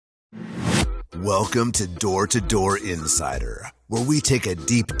Welcome to Door Insider, where we take a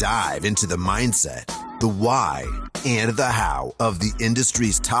deep dive into the mindset, the why, and the how of the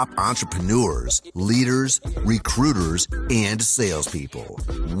industry's top entrepreneurs, leaders, recruiters, and salespeople.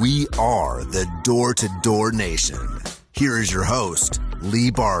 We are the Door Nation. Here is your host, Lee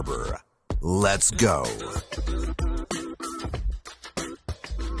Barber. Let's go.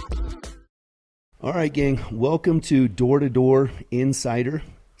 All right, gang. Welcome to Door Insider,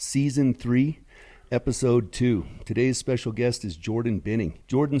 Season 3, Episode 2. Today's special guest is Jordan Binning.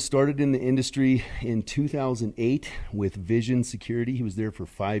 Jordan started in the industry in 2008 with Vision Security. He was there for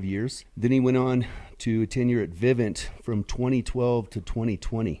 5 years. Then he went on to tenure at Vivint from 2012 to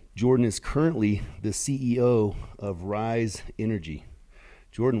 2020. Jordan is currently the CEO of Rise Energy.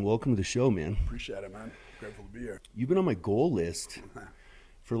 Jordan, welcome to the show, man. Appreciate it, man. Grateful to be here. You've been on my goal list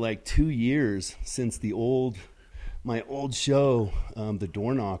for like 2 years since my old show, The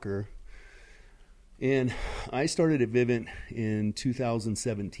Door Knocker. And I started at Vivint in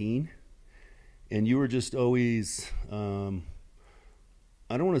 2017, and you were just always, I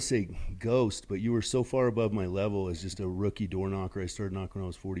don't want to say ghost, but you were so far above my level as just a rookie door knocker. I started knocking when I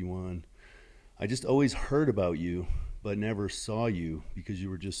was 41. I just always heard about you, but never saw you because you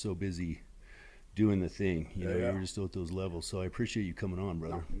were just so busy doing the thing. You were just still at those levels. So I appreciate you coming on,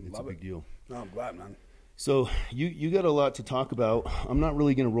 brother. It's a big deal. No, I'm glad, man. So you got a lot to talk about. I'm not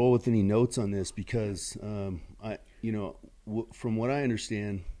really going to roll with any notes on this because from what I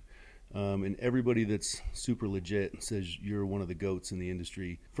understand, and everybody that's super legit says you're one of the GOATs in the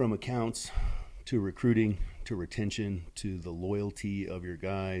industry, from accounts to recruiting to retention to the loyalty of your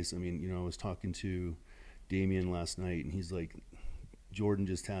guys. I mean, I was talking to Damien last night, and he's like, Jordan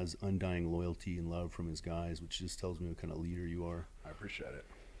just has undying loyalty and love from his guys, which just tells me what kind of leader you are. I appreciate it.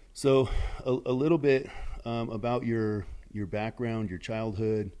 So a little bit about your background, your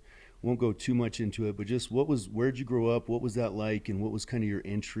childhood. Won't go too much into it, but just where'd you grow up? What was that like? And what was kind of your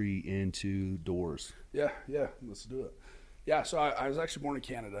entry into doors? Yeah, let's do it. Yeah, so I was actually born in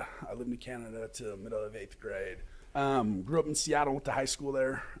Canada. I lived in Canada to middle of 8th grade. Grew up in Seattle, went to high school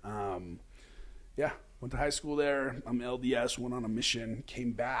there. Went to high school there. I'm LDS, went on a mission,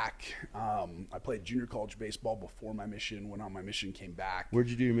 came back. I played junior college baseball before my mission, went on my mission, came back. Where'd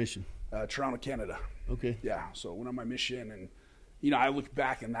you do your mission? Toronto, Canada. Okay. Yeah, so went on my mission, and, I look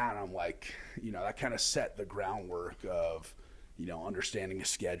back in that, and I'm like, that kind of set the groundwork of, understanding a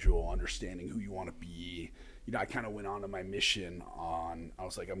schedule, understanding who you want to be. I kind of went on to my mission I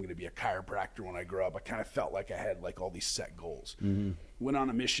was like, I'm going to be a chiropractor when I grow up. I kind of felt like I had like all these set goals. Mm-hmm. Went on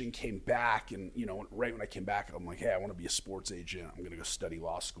a mission, came back, and, right when I came back, I'm like, hey, I want to be a sports agent. I'm going to go study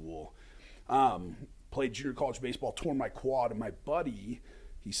law school. Played junior college baseball, tore my quad, and my buddy,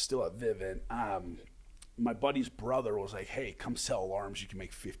 he's still at Vivint. My buddy's brother was like, hey, come sell alarms. You can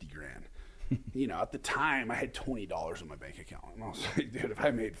make $50,000. At the time I had $20 in my bank account. And I was like, dude, if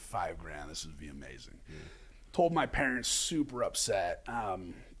I made $5,000, this would be amazing. Yeah. Told my parents, super upset.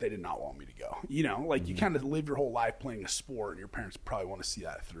 They did not want me to go. You kind of live your whole life playing a sport, and your parents probably want to see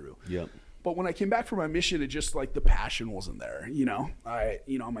that through. Yep. But when I came back from my mission, it just like the passion wasn't there.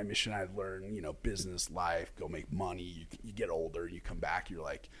 On my mission, I'd learn, business, life, go make money. You get older, you come back, you're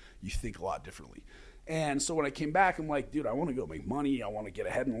like, you think a lot differently. And so when I came back, I'm like, dude, I want to go make money. I want to get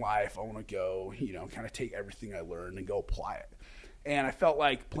ahead in life. I want to go, kind of take everything I learned and go apply it. And I felt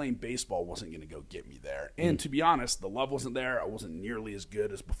like playing baseball wasn't going to go get me there. And to be honest, the love wasn't there. I wasn't nearly as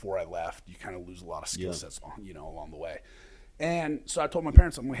good as before I left. You kind of lose a lot of skill sets, along the way. And so I told my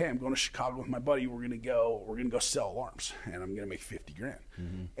parents, I'm like, hey, I'm going to Chicago with my buddy. We're going to go sell alarms, and I'm going to make $50,000.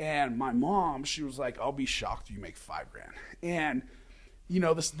 Mm-hmm. And my mom, she was like, I'll be shocked if you make $5,000. And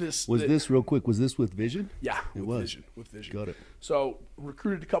this real quick, was this with Vision? Yeah, with Vision. Got it. So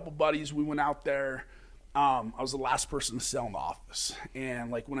recruited a couple buddies. We went out there. I was the last person to sell in the office.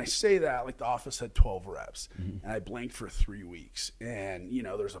 And like when I say that, like the office had 12 reps, mm-hmm. and I blanked for 3 weeks. And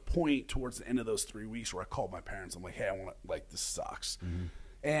there's a point towards the end of those 3 weeks where I called my parents. I'm like, hey, this sucks. Mm-hmm.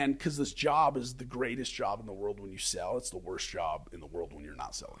 And because this job is the greatest job in the world when you sell, it's the worst job in the world when you're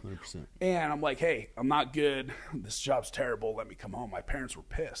not selling. 100%. And I'm like, hey, I'm not good. This job's terrible. Let me come home. My parents were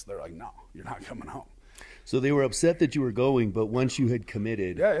pissed. They're like, no, you're not coming home. So they were upset that you were going, but once you had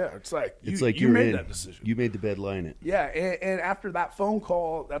committed, it's like you made that decision. You made the bed, line it. Yeah, and after that phone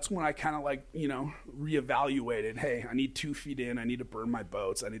call, that's when I kind of reevaluated. Hey, I need 2 feet in. I need to burn my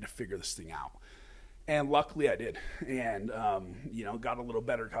boats. I need to figure this thing out. And luckily I did. And, got a little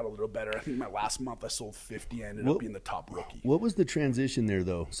better. I think my last month I sold 50. I ended up being the top rookie. What was the transition there,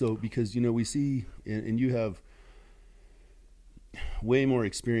 though? So because, we see, and you have way more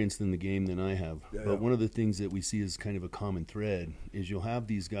experience in the game than I have. Yeah, but yeah. one of the things that we see as kind of a common thread is you'll have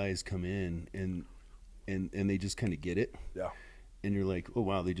these guys come in and they just kind of get it. Yeah. And you're like, oh,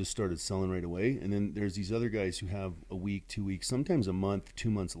 wow, they just started selling right away. And then there's these other guys who have a week, 2 weeks, sometimes a month, 2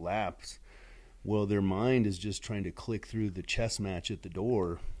 months lapse. Well, their mind is just trying to click through the chess match at the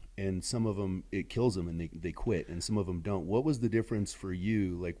door. And some of them, it kills them and they quit. And some of them don't. What was the difference for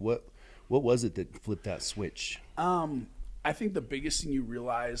you? Like, what was it that flipped that switch? I think the biggest thing you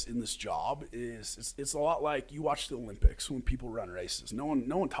realize in this job is it's a lot like you watch the Olympics when people run races. No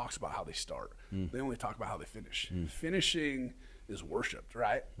one talks about how they start. They only talk about how they finish. Finishing is worshipped,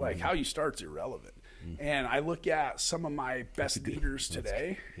 right? Like how you start's irrelevant. And I look at some of my best leaders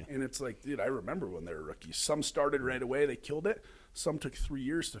today, and it's like, dude, I remember when they were rookies. Some started right away, they killed it. Some took 3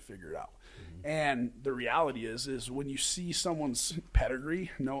 years to figure it out. And the reality is when you see someone's pedigree,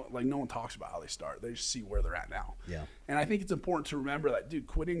 no one talks about how they start. They just see where they're at now. Yeah. And I think it's important to remember that, dude,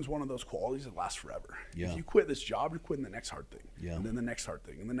 quitting is one of those qualities that lasts forever. Yeah. If you quit this job, you're quitting the next hard thing. Yeah. And then the next hard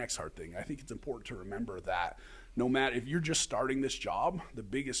thing, and the next hard thing. I think it's important to remember that no matter if you're just starting this job, the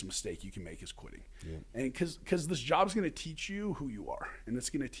biggest mistake you can make is quitting. Yeah. And because this job's going to teach you who you are, and it's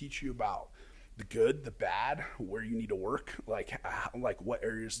going to teach you about the good, the bad, where you need to work, like what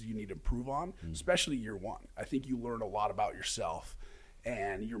areas you need to improve on, especially year one. I think you learn a lot about yourself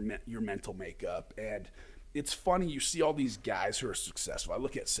and your mental makeup. And it's funny, you see all these guys who are successful. I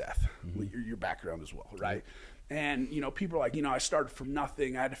look at Seth, your background as well, right? And, people are like, I started from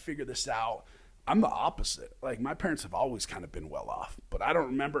nothing. I had to figure this out. I'm the opposite. Like, my parents have always kind of been well off, but I don't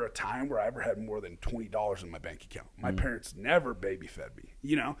remember a time where I ever had more than $20 in my bank account. My parents never baby fed me.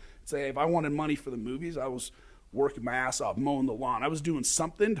 It's like if I wanted money for the movies, I was working my ass off, mowing the lawn. I was doing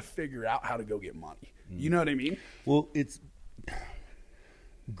something to figure out how to go get money. You know what I mean? Well,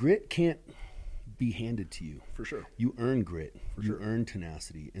 grit can't be handed to you. For sure. You earn grit. You sure. earn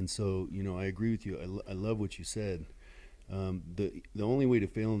tenacity. And so, I agree with you. I love what you said. The only way to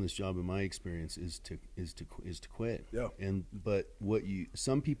fail in this job, in my experience, is to quit. Yeah. But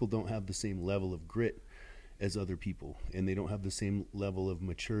some people don't have the same level of grit as other people, and they don't have the same level of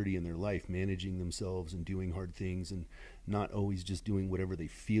maturity in their life, managing themselves and doing hard things, and not always just doing whatever they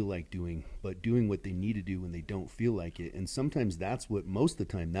feel like doing, but doing what they need to do when they don't feel like it. And sometimes most of the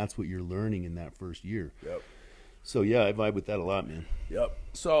time, that's what you're learning in that first year. Yep. So yeah, I vibe with that a lot, man. Yep.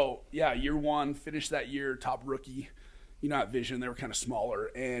 So yeah, year one, finished that year, top rookie. At Vision, they were kind of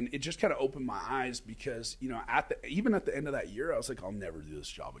smaller, and it just kind of opened my eyes because, even at the end of that year, I was like, I'll never do this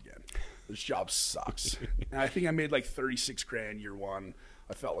job again. This job sucks. And I think I made like $36,000 year one.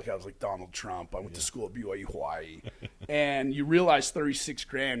 I felt like I was like Donald Trump. I went to school at BYU Hawaii, and you realize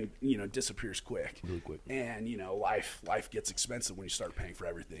 $36,000, disappears quick. Really quick. And life gets expensive when you start paying for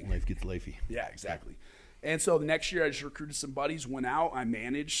everything. Life gets lifey. Yeah, exactly. And so the next year, I just recruited some buddies, went out, I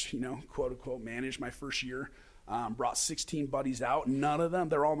managed, quote unquote, managed my first year. Brought 16 buddies out. None of them,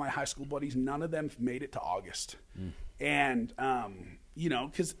 they're all my high school buddies, none of them made it to August. And,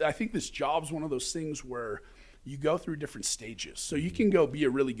 because I think this job's one of those things where you go through different stages. So you can go be a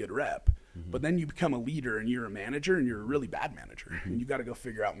really good rep, but then you become a leader and you're a manager and you're a really bad manager. And you got to go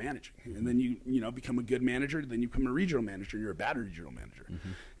figure out managing. And then you become a good manager, then you become a regional manager, and you're a bad regional manager.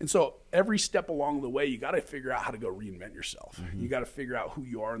 And so every step along the way, you got to figure out how to go reinvent yourself. You got to figure out who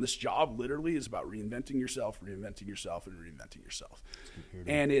you are. And this job literally is about reinventing yourself, and reinventing yourself.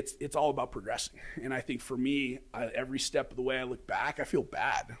 And it's all about progressing. And I think for me, every step of the way I look back, I feel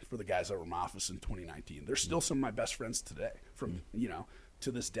bad for the guys that were in my office in 2019. They're still some of my best friends today from,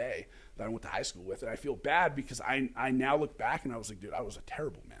 to this day that I went to high school with. And I feel bad because I now look back and I was like, dude, I was a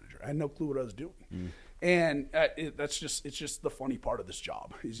terrible manager. I had no clue what I was doing. And it's just the funny part of this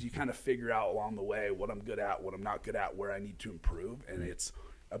job is you kind of figure out along the way what I'm good at, what I'm not good at, where I need to improve. And it's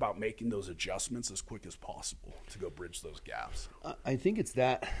about making those adjustments as quick as possible to go bridge those gaps. I think it's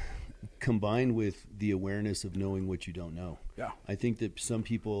that combined with the awareness of knowing what you don't know. Yeah. I think that some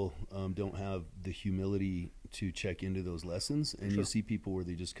people don't have the humility to check into those lessons, and you see people where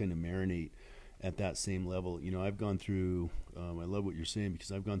they just kind of marinate at that same level. I've gone through, I love what you're saying,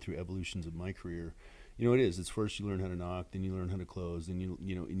 because I've gone through evolutions of my career. It's first you learn how to knock, then you learn how to close, then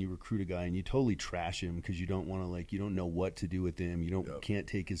and you recruit a guy and you totally trash him because you don't want to, you don't know what to do with him. Can't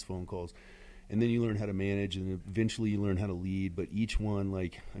take his phone calls. And then you learn how to manage, and eventually you learn how to lead. But each one,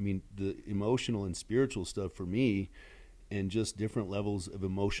 the emotional and spiritual stuff for me, and just different levels of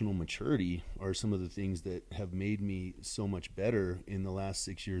emotional maturity are some of the things that have made me so much better in the last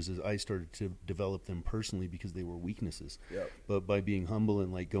 6 years as I started to develop them personally, because they were weaknesses. Yep. But by being humble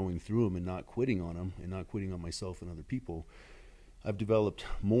and going through them and not quitting on them and not quitting on myself and other people, I've developed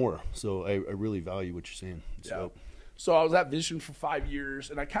more. So I really value what you're saying. So I was at Vision for 5 years,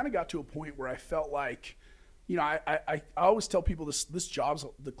 and I kind of got to a point where I felt like, you know, I always tell people this job's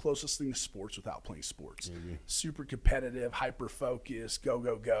the closest thing to sports without playing sports. Mm-hmm. Super competitive, hyper focused,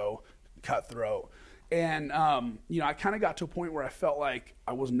 go, cutthroat. And, you know, I kind of got to a point where I felt like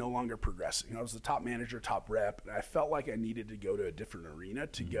I was no longer progressing. I was the top manager, top rep, and I felt like I needed to go to a different arena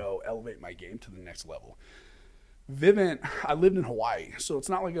to go elevate my game to the next level. Vivint, I lived in Hawaii, so it's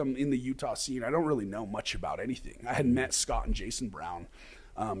not like I'm in the Utah scene. I don't really know much about anything. I had met Scott and Jason Brown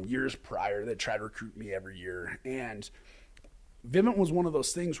years prior that tried to recruit me every year. And Vivint was one of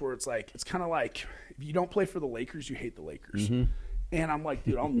those things where it's kind of like if you don't play for the Lakers, you hate the Lakers. Mm-hmm. And I'm like,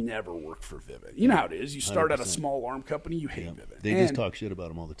 dude, I'll never work for Vivint. You know how it is. You start 100%. At a small alarm company, you hate Vivint. They just talk shit about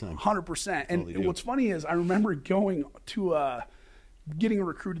them all the time. 100%. And what's funny is I remember going to getting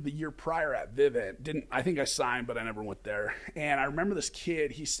recruited the year prior at Vivint. I think I signed, but I never went there. And I remember this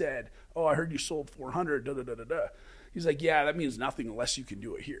kid, he said, "Oh, I heard you sold 400, da-da-da-da-da." He's like, "Yeah, that means nothing unless you can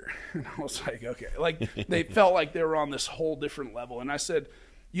do it here." And I was like, okay. Like, they felt like they were on this whole different level. And I said,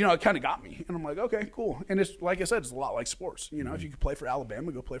 you know, it kind of got me. And I'm like, okay, cool. And it's, like I said, it's a lot like sports. You know, if you could play for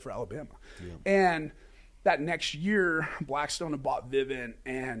Alabama, go play for Alabama. Yeah. And that next year, Blackstone had bought Vivint,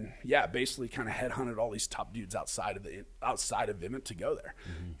 and basically kind of headhunted all these top dudes outside of Vivint to go there.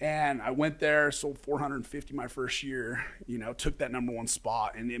 Mm-hmm. And I went there, sold 450 my first year, you know, took that number one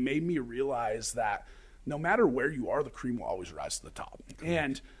spot, and it made me realize that no matter where you are, the cream will always rise to the top. Correct.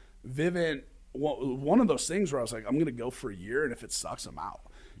 And Vivint, one of those things where I was like, I'm going to go for a year, and if it sucks, I'm out.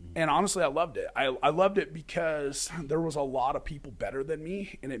 And honestly, I loved it. I loved it because there was a lot of people better than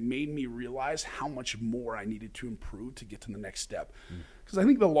me, and it made me realize how much more I needed to improve to get to the next step. Because I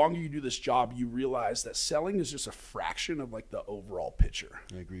think the longer you do this job, you realize that selling is just a fraction of like the overall picture.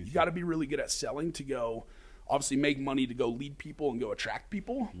 I agree. You got to be really good at selling to go, obviously make money to go lead people and go attract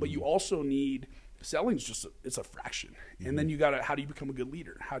people, but you also need selling's just it's a fraction. And then you got to, how do you become a good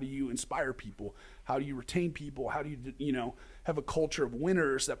leader? How do you inspire people? How do you retain people? How do you, you know, have a culture of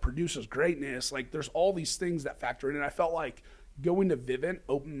winners that produces greatness? Like, there's all these things that factor in. And I felt like going to Vivint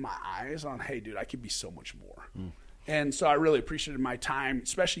opened my eyes on, hey, dude, I could be so much more. And so I really appreciated my time,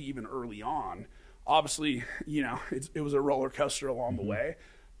 especially even early on. Obviously, you know, it was a roller coaster along the way.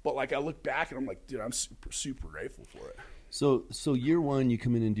 But like, I look back and I'm like, dude, I'm super, super grateful for it. So year one, you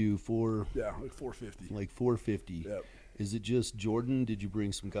come in and do like 450. Like 450. Yep. Is it just Jordan? Did you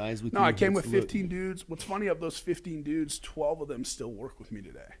bring some guys with you? No, I came with 15 dudes. What's funny, of those 15 dudes, 12 of them still work with me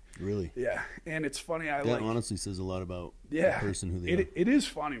today. Really? Yeah. And it's funny. That honestly says a lot about the person who they are. It is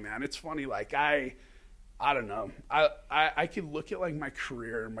funny, man. It's funny. Like, I don't know. I could look at like my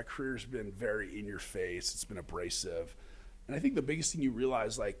career, and my career's been very in your face. It's been abrasive. And I think the biggest thing you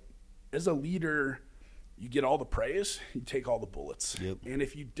realize, like, as a leader, you get all the praise, you take all the bullets. Yep. And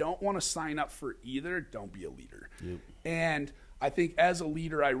if you don't want to sign up for either, don't be a leader. Yep. And I think as a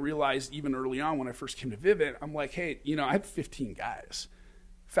leader, I realized even early on when I first came to Vivint, I'm like, hey, you know, I had 15 guys.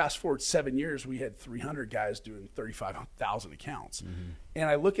 Fast forward 7 years, we had 300 guys doing 35,000 accounts. And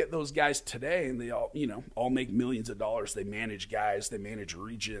I look at those guys today, and they all, you know, all make millions of dollars. They manage guys, they manage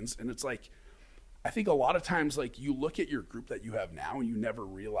regions. And it's like, I think a lot of times, like, you look at your group that you have now and you never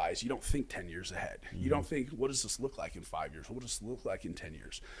realize, you don't think 10 years ahead. You don't think, what does this look like in 5 years? What does this look like in 10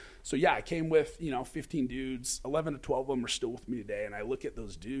 years? So yeah, I came with, you know, 15 dudes, 11 to 12 of them are still with me today. And I look at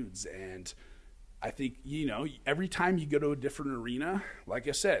those dudes, and I think, you know, every time you go to a different arena, like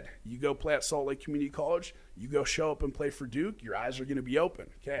I said, you go play at Salt Lake Community College, you go show up and play for Duke, your eyes are going to be open.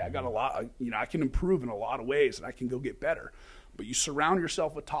 Okay, I got a lot, you know, I can improve in a lot of ways, and I can go get better. But you surround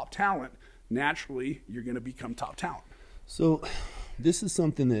yourself with top talent, naturally you're going to become top talent. So this is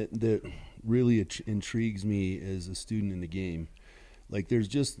something that really intrigues me as a student in the game. Like, there's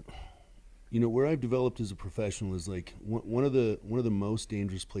just, you know, where I've developed as a professional is like one of the most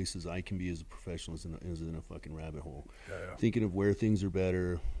dangerous places I can be as a professional is in a fucking rabbit hole. Yeah. Thinking of where things are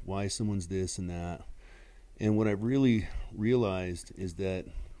better, why someone's this and that. And what I've really realized is that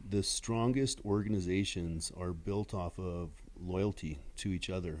the strongest organizations are built off of loyalty to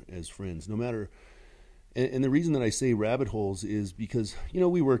each other as friends, no matter. And the reason that I say rabbit holes is because, you know,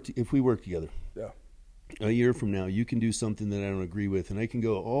 if we work together, a year from now, you can do something that I don't agree with, and I can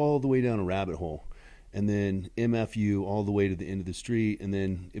go all the way down a rabbit hole and then MF you all the way to the end of the street, and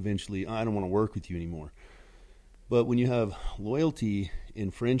then eventually I don't want to work with you anymore. But when you have loyalty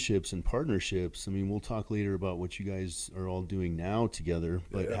in friendships and partnerships, I mean, we'll talk later about what you guys are all doing now together,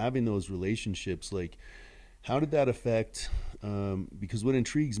 but having those relationships, like, how did that affect, because what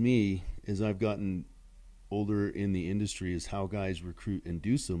intrigues me as I've gotten older in the industry is how guys recruit and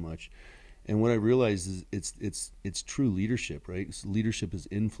do so much. And what I realized is it's true leadership, right? So leadership is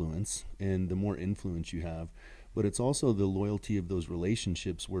influence, and the more influence you have. but it's also the loyalty of those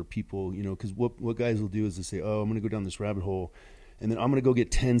relationships where people, you know, because what guys will do is they say, oh, I'm going to go down this rabbit hole, and then I'm going to go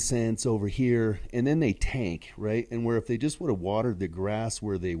get 10 cents over here, and then they tank, right? And where if they just would have watered the grass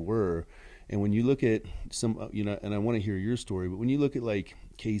where they were, and when you look at some, you know, and I want to hear your story, but when you look at like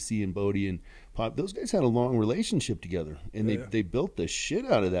Casey and Bodie and Pop, those guys had a long relationship together, and they built the shit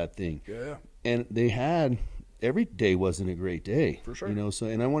out of that thing. Yeah. And they had, every day wasn't a great day. For sure. You know, so,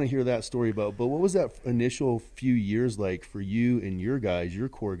 and I want to hear that story about, but what was that initial few years like for you and your guys, your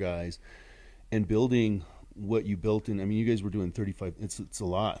core guys, and building what you built in? I mean, you guys were doing 35, it's a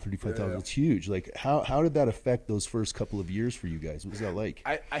lot, 35,000, it's huge. Like, how did that affect those first couple of years for you guys? What was that like?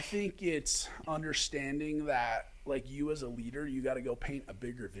 I think it's understanding that, like, you as a leader, you got to go paint a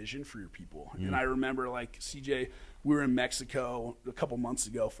bigger vision for your people. And I remember, like, CJ, we were in Mexico a couple months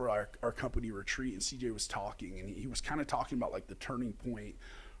ago for our company retreat, and CJ was talking, and he was kind of talking about, like, the turning point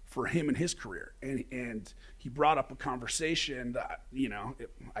for him in his career. And he brought up a conversation that, you know,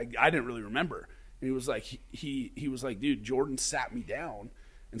 I didn't really remember. And he was like, he was like, dude, Jordan sat me down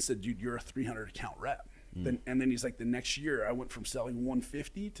and said, dude, you're a 300 account rep. And then he's like, the next year I went from selling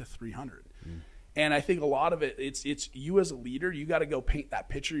 150 to 300. And I think a lot of it, it's you as a leader, you got to go paint that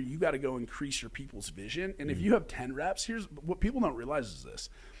picture. You got to go increase your people's vision. And if you have 10 reps, here's what people don't realize is this.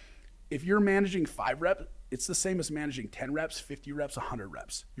 If you're managing 5 reps, it's the same as managing 10 reps, 50 reps, 100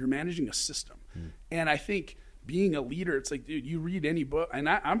 reps. You're managing a system. And I think being a leader, it's like, dude, you read any book, and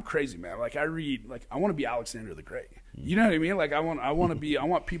I'm crazy, man. Like, I read, like, I want to be Alexander the Great. You know what I mean? Like, I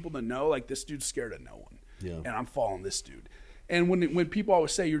want people to know, like, this dude's scared of no one. Yeah. And I'm following this dude. And when people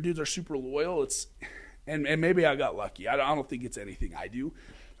always say your dudes are super loyal, it's, and maybe I got lucky. I don't think it's anything I do.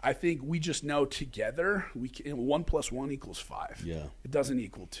 I think we just know together, 1 + 1 = 5. Yeah. It doesn't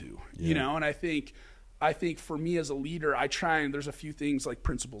equal 2, Yeah. you know? And I think for me as a leader, I try, and there's a few things like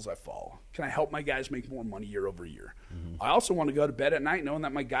principles I follow. Can I help my guys make more money year over year? I also want to go to bed at night knowing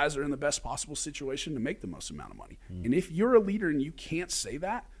that my guys are in the best possible situation to make the most amount of money. And if you're a leader and you can't say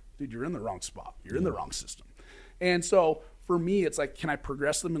that, dude, you're in the wrong spot. You're in the wrong system. And so for me, it's like, can I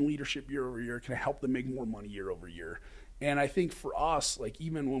progress them in leadership year over year? Can I help them make more money year over year? And I think for us, like,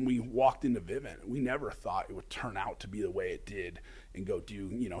 even when we walked into Vivint, we never thought it would turn out to be the way it did and go do,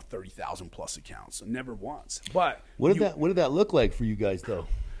 30,000 plus accounts. Never once. But What did that look like for you guys, though?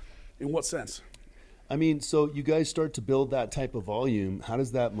 In what sense? I mean, so you guys start to build that type of volume. How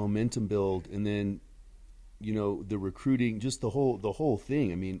does that momentum build? And then, the recruiting, just the whole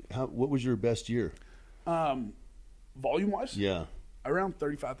thing. I mean, what was your best year? Volume-wise? Yeah. Around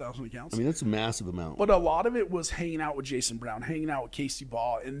 35,000 accounts. I mean, that's a massive amount. But a lot of it was hanging out with Jason Brown, hanging out with Casey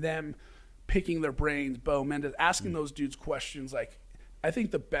Ball, and them picking their brains, Bo Mendez, asking those dudes questions. Like, I think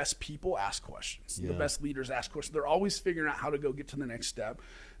the best people ask questions. Yeah. The best leaders ask questions. They're always figuring out how to go get to the next step.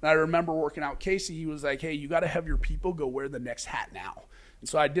 And I remember working out Casey. He was like, hey, you got to have your people go wear the next hat now. And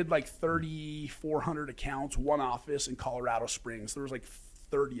so I did like 3,400 accounts, one office in Colorado Springs. There was like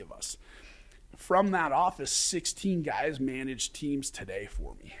 30 of us. From that office, 16 guys manage teams today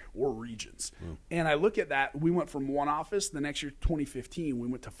for me, or regions. And I look at that, we went from one office, the next year, 2015, we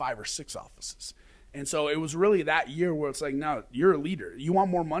went to 5 or 6 offices. And so it was really that year where it's like, no, you're a leader. You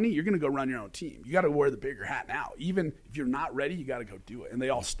want more money? You're going to go run your own team. You got to wear the bigger hat now. Even if you're not ready, you got to go do it. And they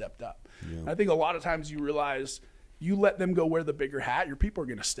all stepped up. Yeah. I think a lot of times you realize you let them go wear the bigger hat, your people are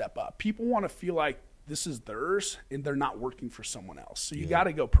going to step up. People want to feel like this is theirs and they're not working for someone else. So you got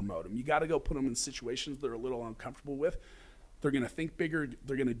to go promote them. You got to go put them in situations they're a little uncomfortable with. They're going to think bigger.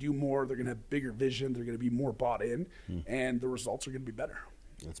 They're going to do more. They're going to have bigger vision. They're going to be more bought in, and the results are going to be better.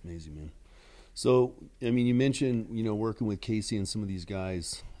 That's amazing, man. So, I mean, you mentioned, working with Casey and some of these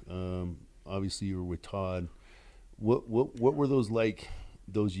guys. Obviously, you were with Todd. What were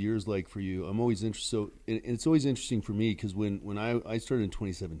those years like for you? I'm always interested. So, and it's always interesting for me because when I started in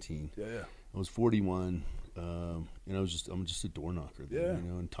 2017, I was 41, and I'm just a door knocker then,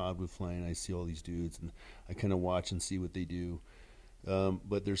 and Todd would fly and I see all these dudes and I kind of watch and see what they do.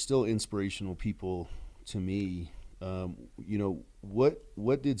 But they're still inspirational people to me.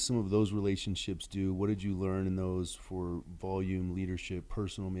 What did some of those relationships do? What did you learn in those for volume, leadership,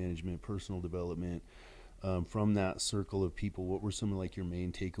 personal management, personal development, from that circle of people? What were some of your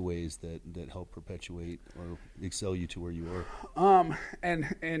main takeaways that helped perpetuate or excel you to where you are?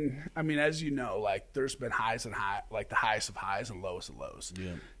 And I mean, as you know, there's been highs and the highest of highs and lowest of lows.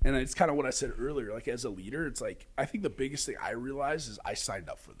 Yeah. And it's kind of what I said earlier, as a leader, it's I think the biggest thing I realized is I signed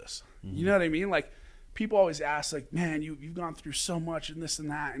up for this. Mm-hmm. You know what I mean? People always ask, man, you've gone through so much and this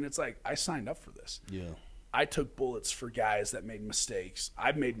and that. And it's I signed up for this. Yeah. I took bullets for guys that made mistakes.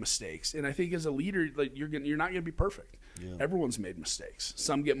 I've made mistakes. And I think as a leader, like you're not going to be perfect. Yeah. Everyone's made mistakes.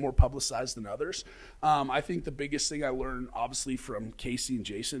 Some get more publicized than others. I think the biggest thing I learned, obviously, from Casey and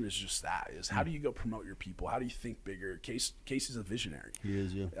Jason is just that, is how do you go promote your people? How do you think bigger? Casey's a visionary. He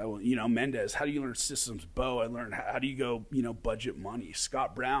is, yeah. Mendez, how do you learn systems? Bo, I learned how do you go, budget money?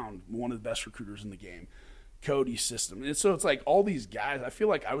 Scott Brown, one of the best recruiters in the game. Cody system. And so it's like all these guys, I feel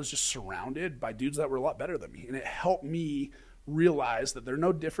like I was just surrounded by dudes that were a lot better than me. And it helped me realize that they're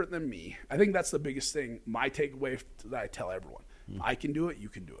no different than me. I think that's the biggest thing, my takeaway that I tell everyone. If I can do it, you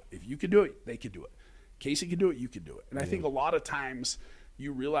can do it. If you can do it, they can do it. Casey can do it, you can do it. And I think a lot of times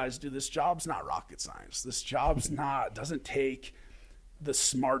you realize, dude, this job's not rocket science. This job's doesn't take the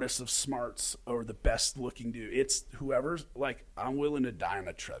smartest of smarts or the best looking dude. It's whoever's like, I'm willing to die on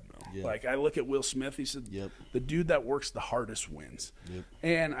a treadmill. Yeah. Like I look at Will Smith, he said, the dude that works the hardest wins. Yep.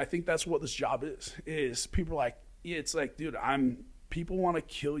 And I think that's what this job is people are like, it's like, dude, people want to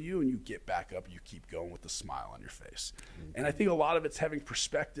kill you and you get back up, you keep going with a smile on your face. Mm-hmm. And I think a lot of it's having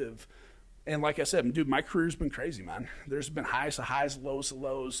perspective. And like I said, dude, my career's been crazy, man. There's been highs to highs, lows to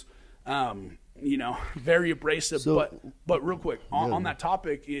lows. Very abrasive. But real quick, on that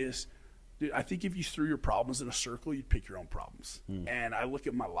topic is, dude, I think if you threw your problems in a circle, you'd pick your own problems. And I look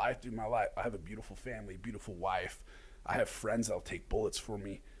at my life, I have a beautiful family, beautiful wife. I have friends that'll take bullets for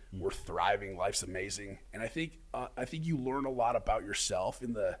me. We're thriving. Life's amazing. And I think you learn a lot about yourself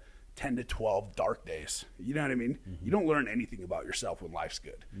in the 10 to 12 dark days. You know what I mean? Mm-hmm. You don't learn anything about yourself when life's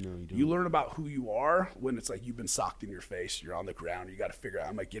good. No, you don't. You learn about who you are when it's like you've been socked in your face, you're on the ground, you got to figure out,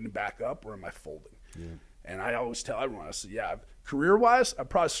 am I getting back up or am I folding? Yeah. And I always tell everyone, I say, career-wise, I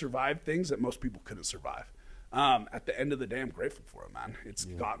probably survived things that most people couldn't survive. At the end of the day, I'm grateful for it, man. It's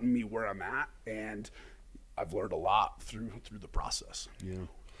gotten me where I'm at, and I've learned a lot through the process. Yeah.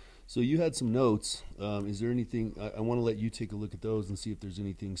 So you had some notes. Is there anything, I want to let you take a look at those and see if there's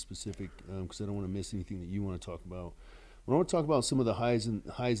anything specific, because I don't want to miss anything that you want to talk about. I want to talk about some of the highs and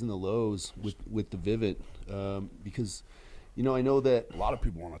the lows with the Vivint, because, I know that a lot of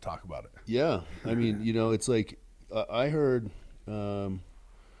people want to talk about it. Yeah. I mean, it's like I've heard a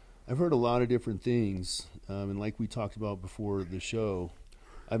lot of different things, and like we talked about before the show,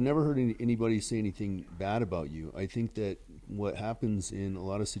 I've never heard anybody say anything bad about you. I think that what happens in a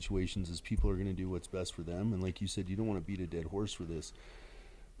lot of situations is people are going to do what's best for them. And like you said, you don't want to beat a dead horse for this.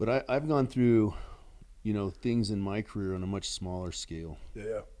 But I've gone through, things in my career on a much smaller scale.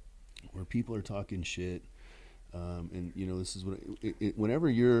 Yeah. Where people are talking shit. And, this is what whenever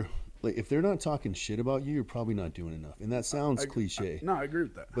you're, like, if they're not talking shit about you, you're probably not doing enough. And that sounds cliche. No, I agree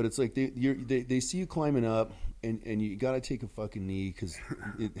with that. But it's like they see you climbing up, and you got to take a fucking knee because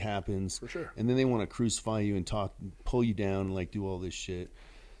it happens. For sure. And then they want to crucify you and pull you down and, like, do all this shit.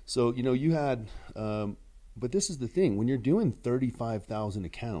 So, you had but this is the thing. When you're doing 35,000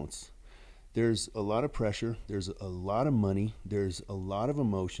 accounts, there's a lot of pressure. There's a lot of money. There's a lot of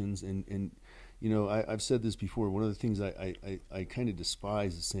emotions. And I've said this before. One of the things I kind of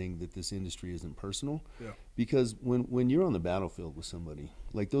despise is saying that this industry isn't personal. Yeah. Because when you're on the battlefield with somebody,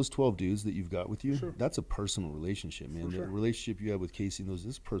 like those 12 dudes that you've got with you, sure, that's a personal relationship, man. The relationship you have with Casey and those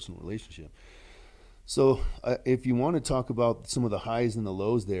is a personal relationship. So if you want to talk about some of the highs and the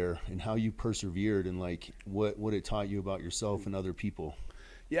lows there and how you persevered and like what it taught you about yourself and other people.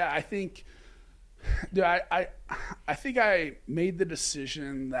 Yeah, I think, dude, I think I made the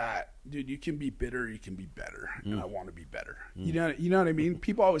decision that, dude, you can be bitter, you can be better, and I want to be better. You know what I mean?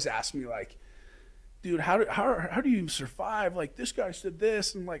 People always ask me like, dude, how do you survive? Like, this guy said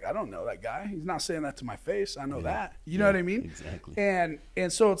this, and like, I don't know that guy. He's not saying that to my face. I know that. You know what I mean? Exactly. And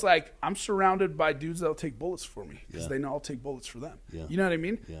so it's like I'm surrounded by dudes that'll take bullets for me because they know I'll take bullets for them. Yeah. You know what I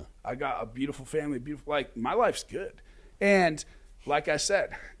mean? Yeah. I got a beautiful family, like my life's good, and like I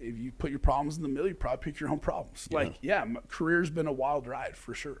said, if you put your problems in the middle, you probably pick your own problems. Yeah. Like, my career's been a wild ride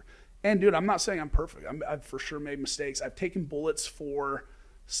for sure. And dude, I'm not saying I'm perfect. I've for sure made mistakes. I've taken bullets for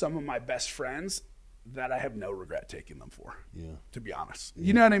some of my best friends that I have no regret taking them for. Yeah. To be honest,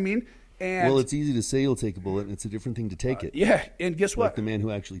 you know what I mean. And well, it's easy to say you'll take a bullet, and it's a different thing to take it. Yeah, and guess what? Like the man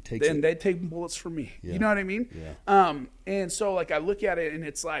who actually takes it. And they take bullets for me. Yeah. You know what I mean? Yeah. And so like I look at it, and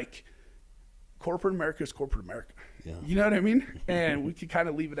it's like corporate America is corporate America. Yeah. You know what I mean? And we can kind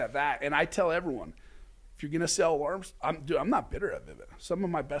of leave it at that. And I tell everyone, if you're going to sell alarms, I'm not bitter at Vivint. Some of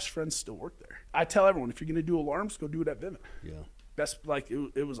my best friends still work there. I tell everyone, if you're going to do alarms, go do it at Vivint. Yeah. Best, like,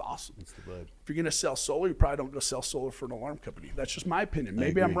 it was awesome. It's the bud. If you're going to sell solar, you probably don't go sell solar for an alarm company. That's just my opinion.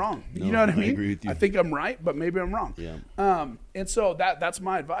 Maybe I'm wrong. No, you know what I mean? I agree with you. I think I'm right, but maybe I'm wrong. Yeah. And so that's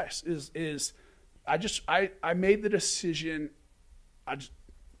my advice is I made the decision.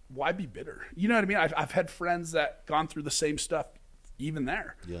 why be bitter? You know what I mean? I've had friends that gone through the same stuff even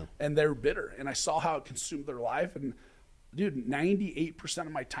there. Yeah. And they're bitter. And I saw how it consumed their life. And, dude, 98%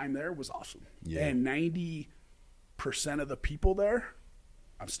 of my time there was awesome. Yeah. And 90% of the people there,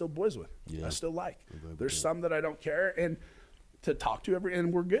 I'm still boys with. Yeah. I still like. There's some that I don't care. And to talk to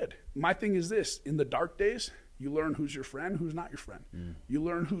and we're good. My thing is this. In the dark days, you learn who's your friend, who's not your friend. You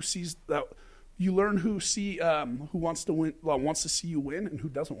learn who sees that. You learn who wants to win, wants to see you win, and who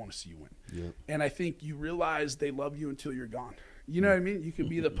doesn't want to see you win. Yep. And I think you realize they love you until you're gone. You know what I mean? You can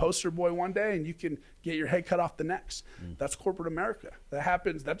be the poster boy one day, and you can get your head cut off the next. That's corporate America. That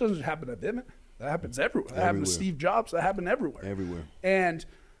happens. That doesn't happen to Vivint. That happens everywhere. That happened to Steve Jobs. That happened everywhere. Everywhere. And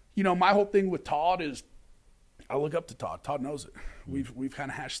my whole thing with Todd is, I look up to Todd. Todd knows it. We've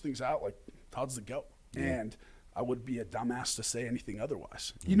kind of hashed things out. Like, Todd's the GOAT. Yeah. And I would be a dumbass to say anything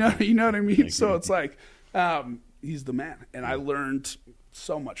otherwise. You know what I mean? So it's like, he's the man. And I learned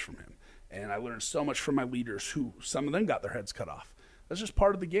so much from him. And I learned so much from my leaders, who some of them got their heads cut off. That's just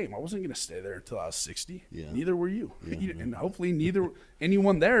part of the game. I wasn't going to stay there until I was 60. Yeah. Neither were you. Yeah. And hopefully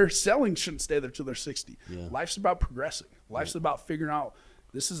anyone there selling shouldn't stay there till they're 60. Yeah. Life's about progressing. Life's about figuring out,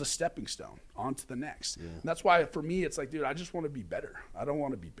 this is a stepping stone on to the next. Yeah. And that's why, for me, it's like, dude, I just want to be better. I don't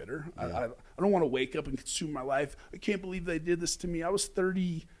want to be bitter. Yeah. I don't want to wake up and consume my life. I can't believe they did this to me. I was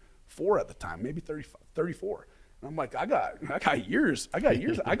 34 at the time, maybe 34. And I'm like, I got years. I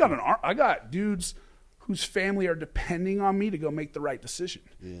got dudes whose family are depending on me to go make the right decision.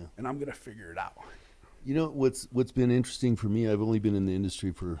 Yeah. And I'm going to figure it out. You know, what's been interesting for me, I've only been in the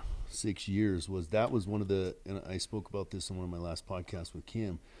industry for 6 years, was one of the, and I spoke about this on one of my last podcasts with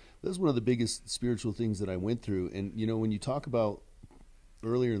Kim, that was one of the biggest spiritual things that I went through. And, when you talk about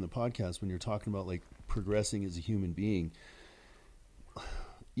earlier in the podcast, when you're talking about like progressing as a human being,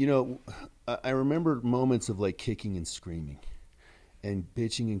 I remember moments of like kicking and screaming and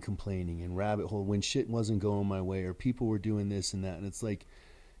bitching and complaining and rabbit hole when shit wasn't going my way or people were doing this and that. And it's like,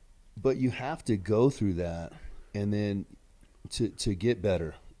 but you have to go through that and then to get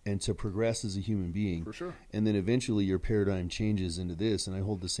better and to progress as a human being. For sure. And then eventually your paradigm changes into this. And I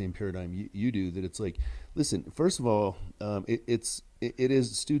hold the same paradigm you do, that it's like, listen, first of all, it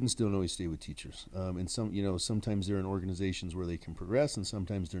is students don't always stay with teachers. And sometimes they're in organizations where they can progress and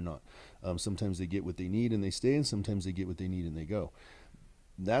sometimes they're not. Sometimes they get what they need and they stay, and sometimes they get what they need and they go.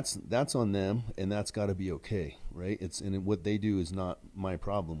 That's on them, and that's got to be okay, right? And what they do is not my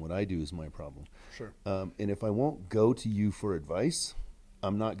problem. What I do is my problem. Sure. And if I won't go to you for advice,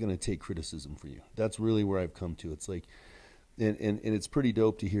 I'm not going to take criticism for you. That's really where I've come to. It's like, and it's pretty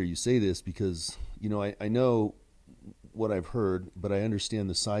dope to hear you say this because, I know what I've heard, but I understand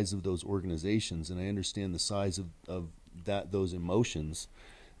the size of those organizations, and I understand the size of those emotions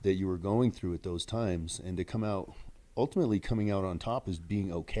that you were going through at those times, and to ultimately coming out on top is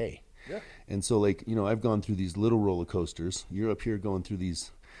being okay. Yeah. And so, like, I've gone through these little roller coasters. You're up here going through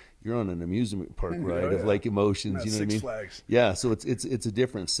these. You're on an amusement park ride of like emotions. You know what I mean? Six Flags. Yeah. So it's a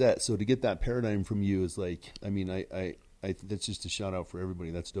different set. So to get that paradigm from you is like, I that's just a shout out for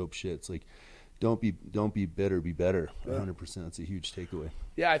everybody. That's dope shit. It's like, don't be bitter, be better. 100%. That's a huge takeaway.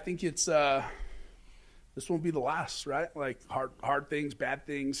 Yeah, I think it's this won't be the last, right? Like hard things, bad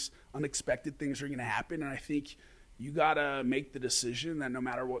things, unexpected things are going to happen, and I think you got to make the decision that no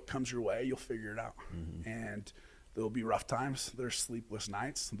matter what comes your way, you'll figure it out. Mm-hmm. And there'll be rough times. There's sleepless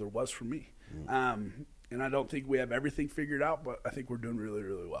nights. There was for me. Mm-hmm. And I don't think we have everything figured out, but I think we're doing really,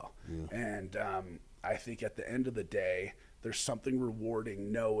 really well. Yeah. And I think at the end of the day, there's something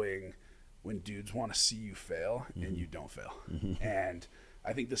rewarding knowing when dudes want to see you fail and you don't fail. Mm-hmm. And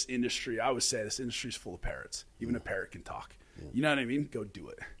I think this industry, I always say this industry is full of parrots. Even a parrot can talk. Yeah. You know what I mean? Go do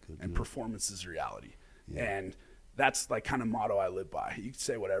it. Performance is reality. Yeah. And that's like kind of motto I live by. You can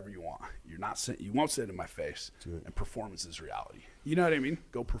say whatever you want. You won't say it in my face. And performance is reality. You know what I mean?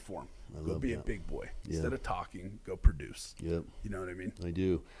 Go perform. Go be a big boy. Yeah. Instead of talking, go produce. Yep. You know what I mean? I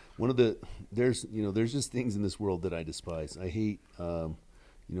do. There's just things in this world that I despise. I hate, in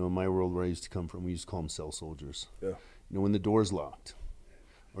my world where I used to come from, we used to call them cell soldiers. Yeah. When the door's locked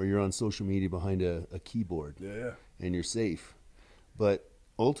or you're on social media behind a keyboard and you're safe. But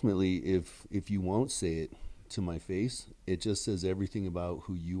ultimately, if you won't say it to my face, it just says everything about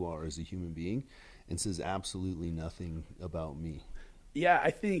who you are as a human being and says absolutely nothing about me. Yeah,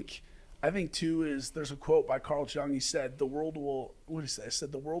 I think too is there's a quote by Carl Jung. He said, the world will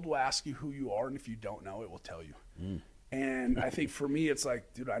ask you who you are, and if you don't know, it will tell you. Mm. And I think for me, it's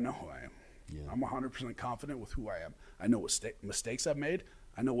like, dude, I know who I am. Yeah. I'm 100% confident with who I am. I know what mistakes I've made.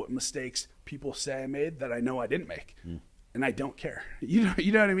 I know what mistakes people say I made that I know I didn't make. Mm. And I don't care. You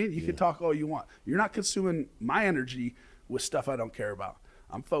know what I mean? You can talk all you want. You're not consuming my energy with stuff I don't care about.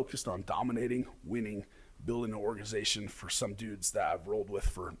 I'm focused on dominating, winning, building an organization for some dudes that I've rolled with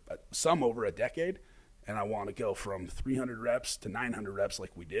for some over a decade. And I want to go from 300 reps to 900 reps like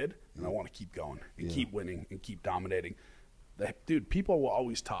we did. And I want to keep going and keep winning and keep dominating. Dude, people will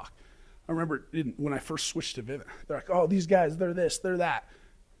always talk. I remember when I first switched to Vivint, they're like, oh, these guys, they're this, they're that.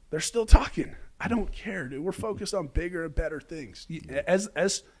 They're still talking. I don't care, dude. We're focused on bigger and better things, as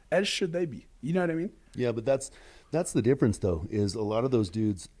should they be. You know what I mean? Yeah, but that's the difference, though, is a lot of those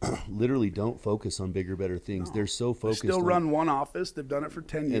dudes literally don't focus on bigger, better things. No. They're so focused. They still run one office. They've done it for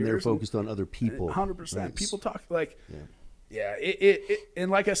 10 years. And they're focused on other people. 100%. Right. People talk like,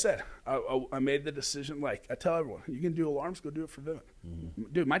 and like I said, I made the decision, like I tell everyone, you can do alarms, go do it for Vivint. Mm-hmm.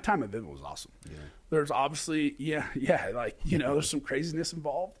 Dude, my time at Vivint was awesome. Yeah. There's obviously, like, there's some craziness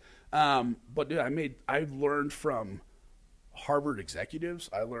involved. But dude, I learned from Harvard executives.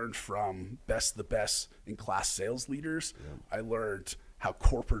 I learned from the best in class sales leaders. Yeah. I learned how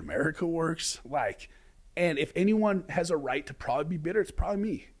corporate America works. And if anyone has a right to probably be bitter, it's probably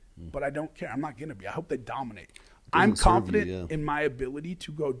me. But I don't care. I'm not going to be. I hope they dominate. I'm confident in my ability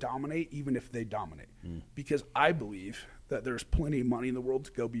to go dominate even if they dominate. Because I believe that there's plenty of money in the world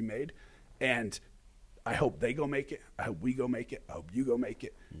to go be made. And I hope they go make it. I hope we go make it. I hope you go make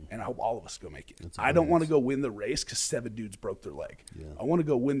it. And I hope all of us go make it. I don't want to go win the race because 7 dudes broke their leg. Yeah. I want to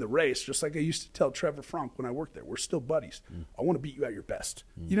go win the race just like I used to tell Trevor Frank when I worked there. We're still buddies. I want to beat you at your best.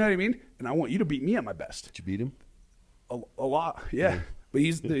 You know what I mean? And I want you to beat me at my best. Did you beat him? A lot, yeah. But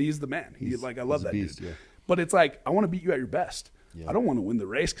he's the man. I love that beast, dude. Yeah. But it's like, I want to beat you at your best. Yeah. I don't want to win the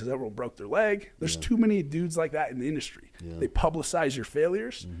race because everyone broke their leg. There's too many dudes like that in the industry. Yeah. They publicize your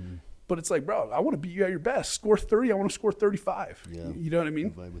failures. But it's like, bro, I want to beat you at your best. Score 30, I want to score 35. Yeah. You know what I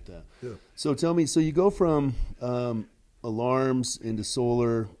mean? I vibe with that. Yeah. So tell me, so you go from alarms into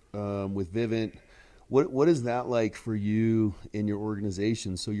solar with Vivint. What is that like for you in your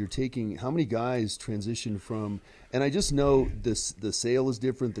organization? So you're taking, how many guys transition from, and I just know the sale is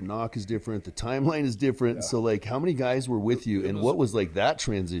different, the knock is different, the timeline is different. Yeah. So like how many guys were with you and what was like that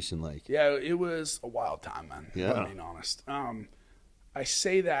transition like? Yeah, it was a wild time, man. Yeah. I'm being honest. I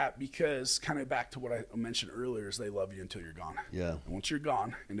say that because kind of back to what I mentioned earlier is they love you until you're gone. Yeah. And once you're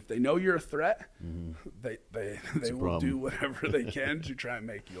gone, and if they know you're a threat, they will do whatever they can to try and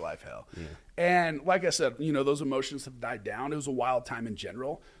make your life hell. Yeah. And like I said, those emotions have died down. It was a wild time in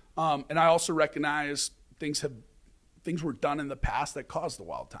general. And I also recognize things were done in the past that caused the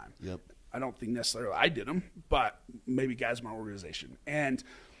wild time. Yep. I don't think necessarily I did them, but maybe guys in my organization. And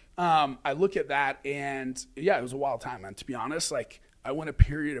I look at that and it was a wild time, man. To be honest, like, I went a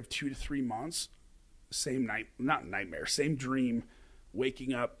period of 2 to 3 months, same dream,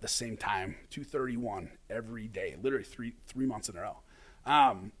 waking up the same time, 2:31 every day, literally three months in a row,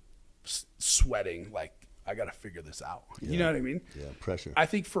 sweating like I got to figure this out. Yeah. You know what I mean? Yeah, pressure. I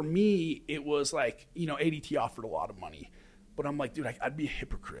think for me it was like ADT offered a lot of money, but I'm like, dude, I'd be a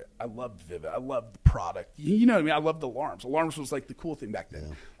hypocrite. I loved Vivint. I loved the product. You know what I mean? I loved alarms. Alarms was like the cool thing back then.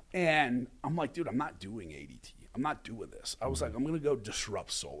 Yeah. And I'm like, dude, I'm not doing ADT. I'm not doing this. I was like, I'm going to go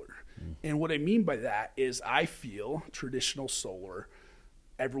disrupt solar. And what I mean by that is I feel traditional solar,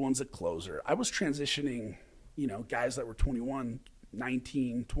 everyone's a closer. I was transitioning, guys that were 21,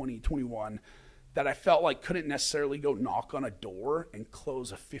 19, 20, 21, that I felt like couldn't necessarily go knock on a door and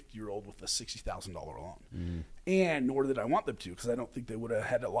close a 50-year-old with a $60,000 loan. And nor did I want them to because I don't think they would have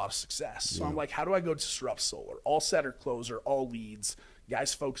had a lot of success. So I'm like, how do I go disrupt solar? All setter closer, all leads,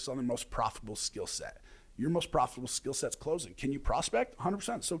 guys focus on their most profitable skill set. Your most profitable skill set's closing. Can you prospect?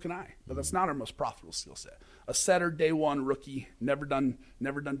 100%. So can I. But that's not our most profitable skill set. A setter, day one, rookie, never done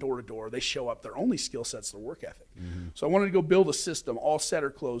door to door. They show up. Their only skill set's their work ethic. So I wanted to go build a system, all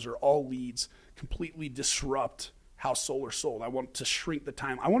setter, closer, all leads, completely disrupt how solar sold. I want to shrink the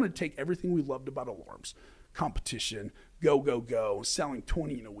time. I want to take everything we loved about alarms, competition, go, selling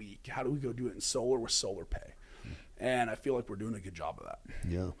 20 in a week. How do we go do it in solar with solar pay? And I feel like we're doing a good job of that.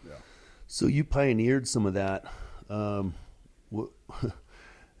 Yeah. So you pioneered some of that.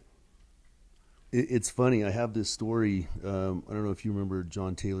 It's funny. I have this story. I don't know if you remember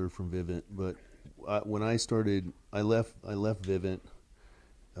John Taylor from Vivint, but when I started, I left Vivint.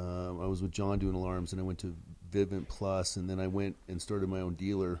 I was with John doing alarms, and I went to Vivint Plus, and then I went and started my own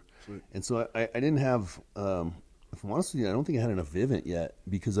dealer. Sweet. And so I didn't have. If I'm honest with you, I don't think I had enough Vivint yet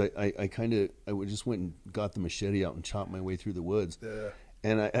because I just went and got the machete out and chopped my way through the woods. Yeah.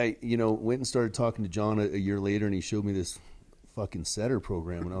 And I went and started talking to John a year later, and he showed me this fucking setter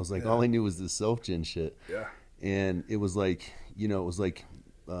program, and I was like, all I knew was this self-gen shit. Yeah. And it was like,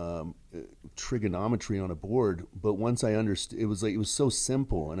 trigonometry on a board. But once I understood, it was so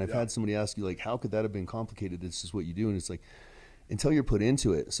simple. And I've had somebody ask you, like, how could that have been complicated? It's just what you do. And it's like, until you're put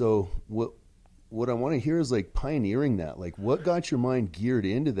into it. So what I want to hear is like pioneering that. Like, what got your mind geared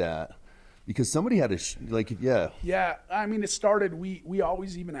into that? Because somebody had to Yeah, I mean, it started. We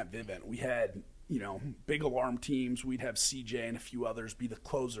always, even at Vivint, we had, you know, big alarm teams. We'd have CJ and a few others be the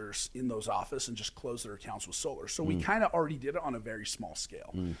closers in those offices and just close their accounts with solar. So we kind of already did it on a very small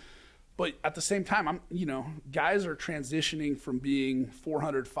scale. But at the same time, guys are transitioning from being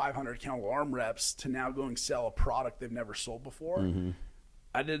 400, 500 account alarm reps to now going sell a product they've never sold before.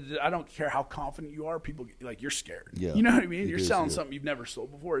 I don't care how confident you are. People like, you're scared. Yeah. You know what I mean? You're selling something you've never sold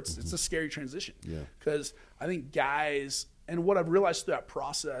before. It's a scary transition. Yeah. Because I think guys, and what I've realized through that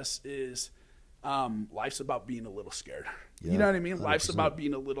process is, life's about being a little scared. Yeah, you know what I mean? 100%. Life's about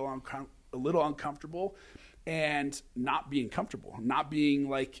being a little uncomfortable and not being comfortable, not being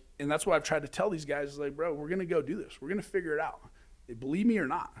like, and that's what I've tried to tell these guys is like, bro, we're going to go do this. We're going to figure it out. Believe me or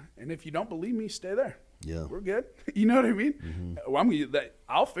not. And if you don't believe me, stay there. Yeah. We're good. You know what I mean? Well,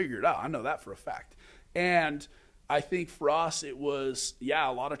 I'll figure it out. I know that for a fact. And I think for us, it was,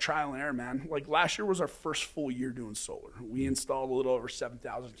 a lot of trial and error, man. Like last year was our first full year doing solar. We installed a little over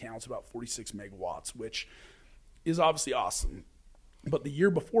 7,000 accounts, about 46 megawatts, which is obviously awesome. But the year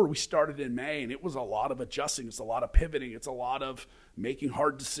before, we started in May, and it was a lot of adjusting. It's a lot of pivoting. It's a lot of making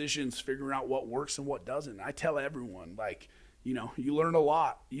hard decisions, figuring out what works and what doesn't. And I tell everyone, like, you learn a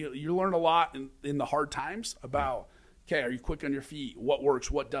lot. You learn a lot in the hard times about, okay, are you quick on your feet? What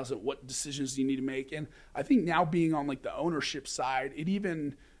works? What doesn't? What decisions do you need to make? And I think now being on like the ownership side, it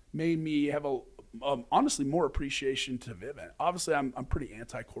even made me have honestly more appreciation to Vivint. Obviously, I'm pretty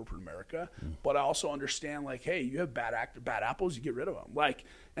anti-corporate America, but I also understand like, hey, you have bad apples, you get rid of them. Like,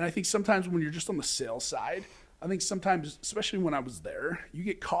 and I think sometimes when you're just on the sales side, I think sometimes, especially when I was there, you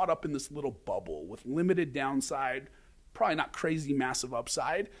get caught up in this little bubble with limited downside, probably not crazy massive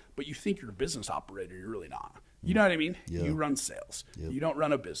upside, but you think you're a business operator. You're really not. You know what I mean? Yeah. You run sales. Yep. You don't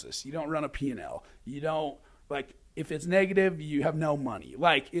run a business. You don't run a P&L. You don't, like, if it's negative, you have no money.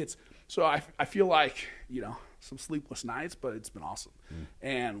 Like, so I feel like, some sleepless nights, but it's been awesome.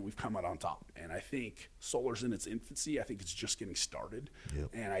 And we've come out on top. And I think solar's in its infancy. I think it's just getting started. Yep.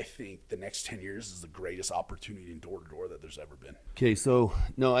 And I think the next 10 years is the greatest opportunity in door-to-door that there's ever been. Okay, so,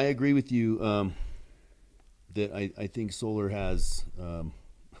 no, I agree with you that I think solar has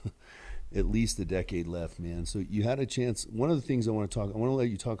at least a decade left, man. So you had a chance. One of the things I want to let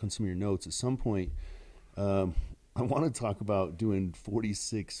you talk on some of your notes. At some point, I want to talk about doing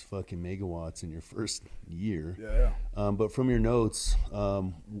 46 fucking megawatts in your first year. Yeah. But from your notes,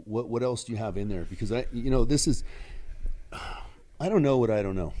 what else do you have in there? Because this is, I don't know what I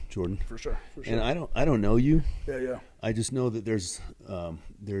don't know, Jordan. For sure. And I don't know you. Yeah. I just know that there's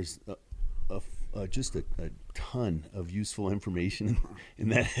just a ton of useful information in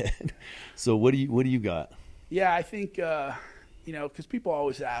that head. So what do you got? Yeah, I think because people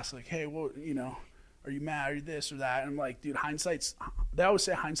always ask like, hey, well, are you mad? Are you this or that? And I'm like, dude, they always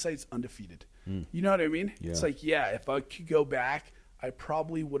say hindsight's undefeated. You know what I mean? Yeah. It's like, if I could go back, I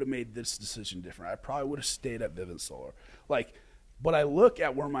probably would have made this decision different. I probably would have stayed at Vivint Solar. Like, but I look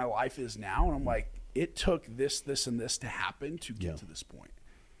at where my life is now, and I'm like, it took this, and this to happen to get to this point.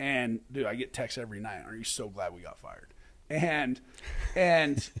 And dude, I get texts every night. Are you so glad we got fired? And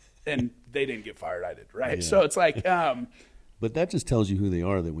they didn't get fired. I did, right? Yeah. So it's like, but that just tells you who they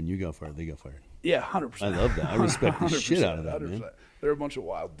are. That when you got fired, they got fired. Yeah, 100%. I love that. I respect the shit out of that, 100%. Man. They're a bunch of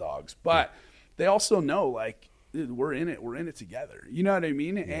wild dogs, but they also know, like, dude, we're in it together. You know what I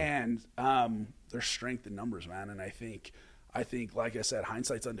mean? Yeah. And there's strength in numbers, man. And I think, like I said,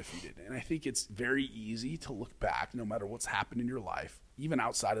 hindsight's undefeated. And I think it's very easy to look back, no matter what's happened in your life, even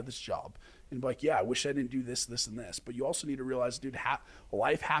outside of this job, and be like, I wish I didn't do this, this, and this. But you also need to realize, dude,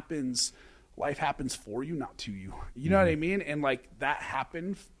 life happens for you, not to you. You know what I mean? And like that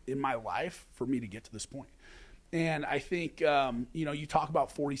happened in my life for me to get to this point. And I think, you talk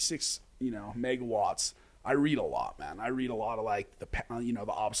about 46, megawatts. I read a lot, man. I read a lot of like the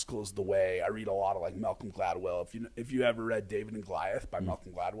obstacle is the way. I read a lot of like Malcolm Gladwell. If you ever read David and Goliath by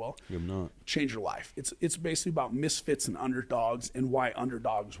Malcolm Gladwell, you're not. Change your life. It's basically about misfits and underdogs and why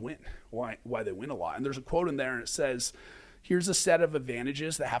underdogs win, why they win a lot. And there's a quote in there, and it says, here's a set of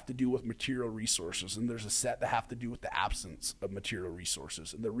advantages that have to do with material resources, and there's a set that have to do with the absence of material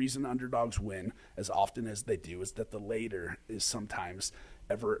resources. And the reason underdogs win as often as they do is that the later is sometimes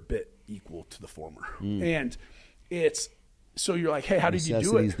ever a bit equal to the former. And it's, so you're like, hey, how did you do it?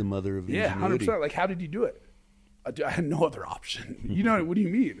 Necessity is the mother of ingenuity. 100%. Like, how did you do it? I had no other option. What do you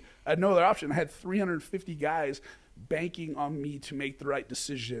mean? I had no other option. I had 350 guys banking on me to make the right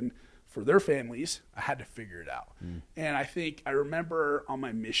decision for their families. I had to figure it out. And I remember on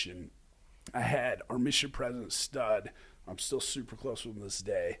my mission, I had our mission president, Stud, I'm still super close with him this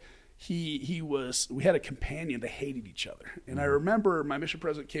day. We had a companion. They hated each other. And I remember my mission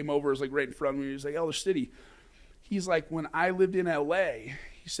president came over, was like right in front of me. He was like, Elder City. He's like, when I lived in LA,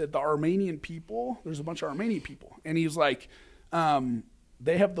 he said the Armenian people, there's a bunch of Armenian people. And he's like,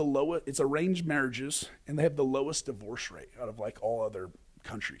 they have the lowest, it's arranged marriages, and they have the lowest divorce rate out of like all other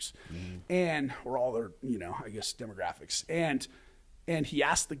countries. And, or all their, I guess demographics. And he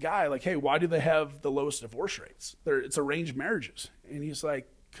asked the guy, like, hey, why do they have the lowest divorce rates? It's arranged marriages. And he's like,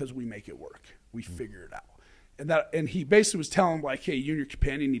 because we make it work. We figure it out. And he basically was telling him, like, hey, you and your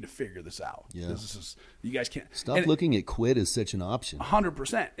companion need to figure this out. Yeah. You guys can't. Stop looking at quit as such an option.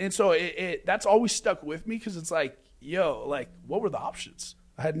 100%. And so that's always stuck with me because it's like, yo, like, what were the options?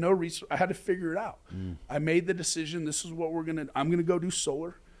 I had no resource. I had to figure it out. I made the decision. This is what I'm going to go do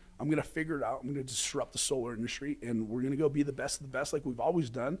solar. I'm going to figure it out. I'm going to disrupt the solar industry, and we're going to go be the best of the best like we've always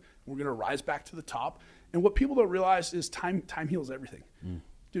done. We're going to rise back to the top. And what people don't realize is time heals everything.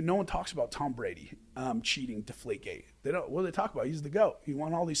 Dude, no one talks about Tom Brady cheating Deflategate. What do they talk about? He's the GOAT. He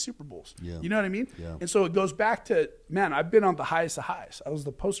won all these Super Bowls. Yeah. You know what I mean? Yeah. And so it goes back to, man, I've been on the highest of highs. I was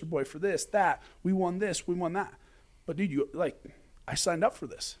the poster boy for this, that. We won this, we won that. But dude, I signed up for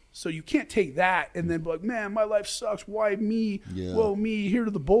this. So you can't take that and then be like, man, my life sucks. Why me? Yeah. Whoa, me, here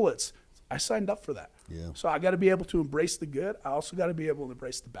to the bullets. I signed up for that. Yeah. So I got to be able to embrace the good. I also got to be able to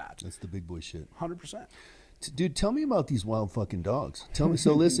embrace the bad. That's the big boy shit. 100%. Dude, tell me about these wild fucking dogs. Tell me.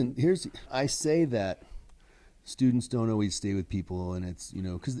 So listen, I say that students don't always stay with people, and it's,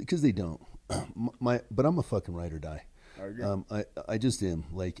 because they don't. But I'm a fucking ride or die. I agree. I just am.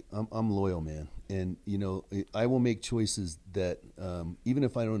 Like, I'm loyal, man. And, I will make choices that, even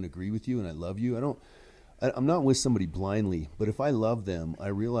if I don't agree with you and I love you, I'm not with somebody blindly, but if I love them, I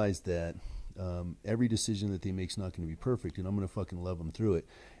realize that every decision that they make is not going to be perfect, and I'm going to fucking love them through it.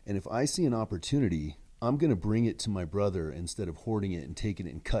 And if I see an opportunity, I'm going to bring it to my brother instead of hoarding it and taking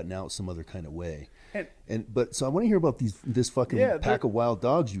it and cutting out some other kind of way. But so I want to hear about this fucking pack of wild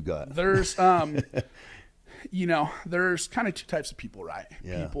dogs you got. There's, there's kind of two types of people, right?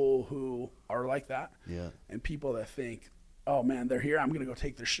 Yeah. People who are like that. Yeah. And people that think, oh man, they're here, I'm going to go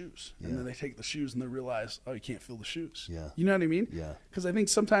take their shoes. And Yeah. then they take the shoes and they realize, oh, you can't fill the shoes. Yeah. You know what I mean? Yeah. Because I think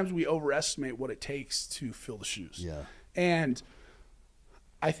sometimes we overestimate what it takes to fill the shoes. Yeah. And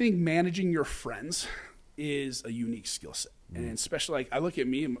I think managing your friends is a unique skill set. And especially, like, I look at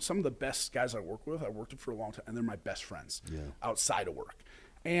me and some of the best guys I worked with for a long time, and they're my best friends outside of work.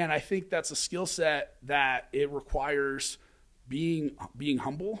 And I think that's a skill set that it requires being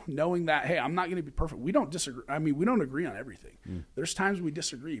humble, knowing that, hey, I'm not going to be perfect. We don't disagree. I mean, we don't agree on everything. There's times we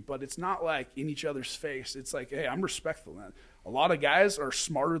disagree, but it's not like in each other's face. It's like, hey, I'm respectful, man. A lot of guys are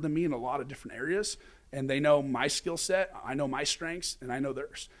smarter than me in a lot of different areas, and they know my skill set. I know my strengths, and I know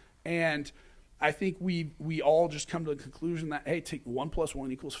theirs. And I think we all just come to the conclusion that, hey, take 1 +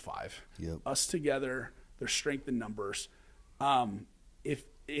 1 = 5. Yep. Us together, there's strength in numbers.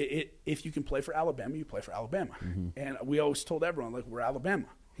 If you can play for Alabama, you play for Alabama. And we always told everyone, like, we're Alabama.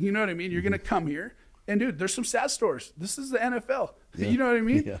 You know what I mean? You're going to come here. And, dude, there's some sad stories. This is the NFL. Yeah. You know what I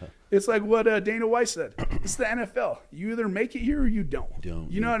mean? Yeah. It's like what Dana White said. It's the NFL. You either make it here or you don't.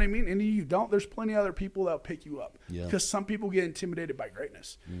 You know what I mean? And if you don't, there's plenty of other people that will pick you up. Yeah. Because some people get intimidated by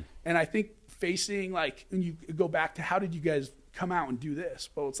greatness. And I think facing, like, when you go back to how did you guys come out and do this?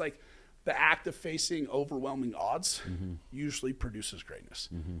 Well, it's like the act of facing overwhelming odds usually produces greatness.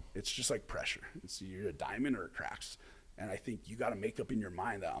 It's just like pressure. It's you're a diamond or it cracks. And I think you got to make up in your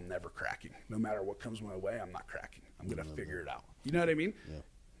mind that I'm never cracking. No matter what comes my way, I'm not cracking. I'm going to figure it out. You know what I mean? Yeah.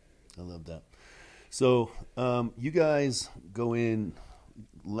 I love that. So you guys go in,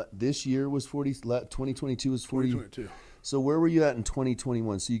 this year was 2022 was 40. 2022. So where were you at in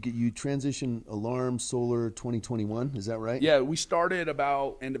 2021? So you transition alarm, solar 2021, is that right? Yeah, we started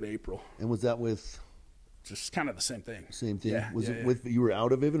about end of April. And was that with? Just kind of the same thing. Same thing? Yeah, Was yeah, it yeah. with, you were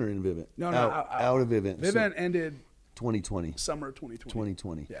out of Vivint or in Vivint? No, out of Vivint. Vivint ended 2020. summer of 2020.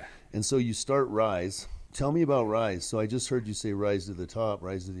 2020. Yeah. And so you start Rise. Tell me about Rise. So I just heard you say rise to the top,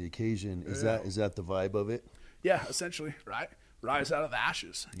 rise to the occasion. Is that the vibe of it? Yeah, essentially, right? Rise out of the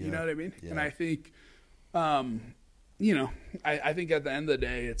ashes. Yeah. You know what I mean? Yeah. And I think, I think at the end of the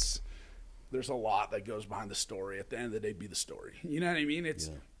day, there's a lot that goes behind the story. At the end of the day, be the story. You know what I mean? It's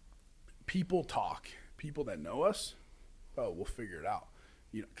people talk. People that know us, we'll figure it out.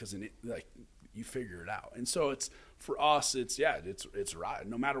 Because you figure it out. And so it's for us. It's right.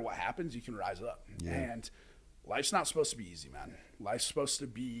 No matter what happens, you can rise up. Yeah. And life's not supposed to be easy, man. Life's supposed to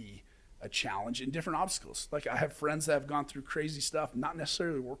be a challenge and different obstacles. Like I have friends that have gone through crazy stuff, not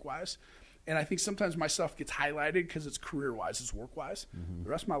necessarily work wise, And I think sometimes my stuff gets highlighted because it's career-wise, it's work-wise. The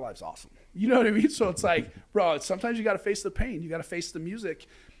rest of my life's awesome. You know what I mean? So it's like, bro, sometimes you got to face the pain. You got to face the music.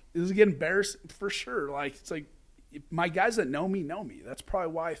 Does it get embarrassed? For sure. Like, it's like, my guys that know me know me. That's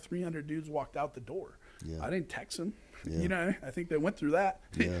probably why 300 dudes walked out the door. Yeah. I didn't text them. Yeah. You know, I think they went through that.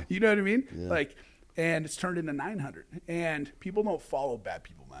 Yeah. You know what I mean? Yeah. Like, and it's turned into 900. And people don't follow bad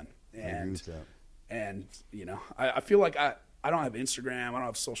people, man. And, I agree with that. And, you know, I feel like I don't have Instagram. I don't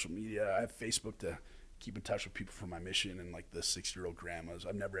have social media. I have Facebook to keep in touch with people for my mission and like the 60-year-old grandmas.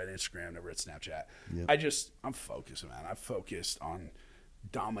 I've never had Instagram, never had Snapchat. Yep. I'm focused, man. I'm focused on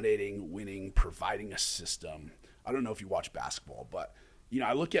dominating, winning, providing a system. I don't know if you watch basketball, but, you know,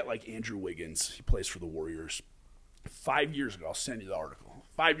 I look at like Andrew Wiggins. He plays for the Warriors. 5 years ago, I'll send you the article.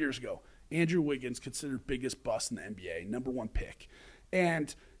 5 years ago, Andrew Wiggins, considered biggest bust in the NBA, #1 pick,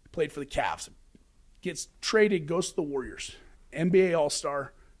 and played for the Cavs. Gets traded, goes to the Warriors. NBA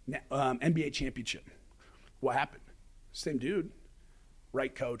All-Star, NBA championship. What happened? Same dude.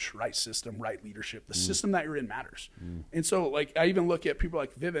 Right coach, right system, right leadership. The system that you're in matters. And so, like, I even look at people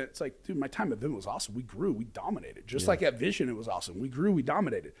like Vivint. It's like, dude, my time at Vivint was awesome. We grew, we dominated. Just like at Vision, it was awesome. We grew, we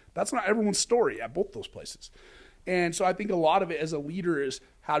dominated. That's not everyone's story at both those places. And so I think a lot of it as a leader is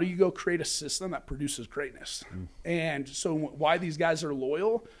how do you go create a system that produces greatness? And so why these guys are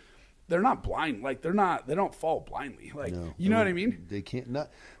loyal, they're not blind. Like, they don't fall blindly. Like, you know what I mean? They can't, not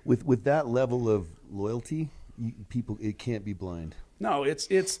with that level of loyalty, it can't be blind. No, it's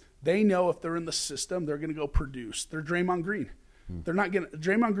they know if they're in the system, they're going to go produce. They're Draymond Green.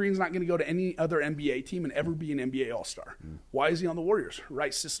 Draymond Green's not going to go to any other NBA team and ever be an NBA All-Star. Why is he on the Warriors?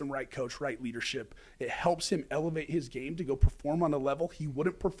 Right system, right coach, right leadership. It helps him elevate his game to go perform on a level he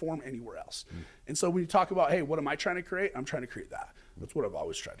wouldn't perform anywhere else. And so when you talk about, hey, what am I trying to create? I'm trying to create that. That's what I've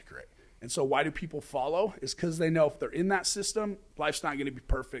always tried to create. And so why do people follow? Is because they know if they're in that system, life's not going to be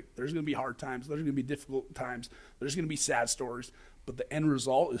perfect. There's going to be hard times. There's going to be difficult times. There's going to be sad stories. But the end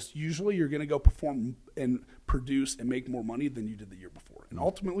result is usually you're going to go perform and produce and make more money than you did the year before. And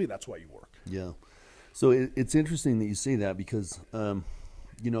ultimately, that's why you work. Yeah. So it's interesting that you say that because,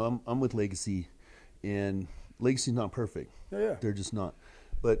 you know, I'm with Legacy, and Legacy's not perfect. Yeah. They're just not.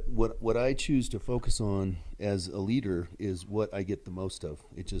 But what I choose to focus on as a leader is what I get the most of.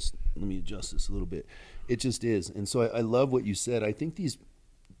 It just, let me adjust this a little bit. It just is. And so I love what you said. I think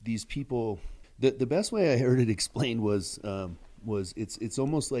these people, the best way I heard it explained was it's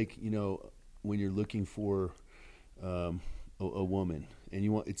almost like, you know, when you're looking for a woman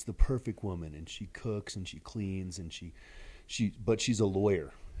and it's the perfect woman, and she cooks and she cleans and but she's a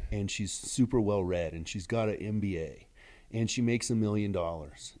lawyer and she's super well read and she's got an MBA. And she makes $1 million,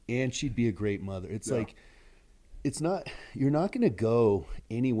 and she'd be a great mother. It's like, you're not going to go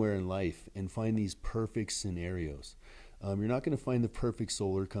anywhere in life and find these perfect scenarios. You're not going to find the perfect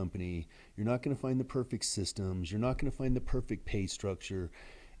solar company. You're not going to find the perfect systems. You're not going to find the perfect pay structure.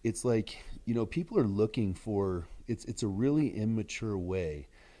 It's like, you know, people are looking for, it's a really immature way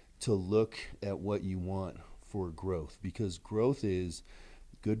to look at what you want for growth, because growth is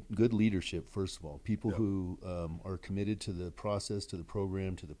good leadership, first of all. People who are committed to the process, to the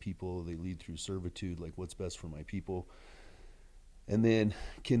program, to the people. They lead through servitude, like what's best for my people. And then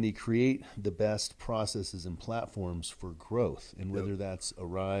can they create the best processes and platforms for growth? And whether that's a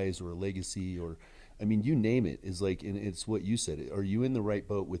Rise or a Legacy or, I mean, you name it, is like, and it's what you said. Are you in the right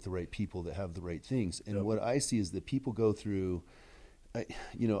boat with the right people that have the right things? And what I see is that people go through,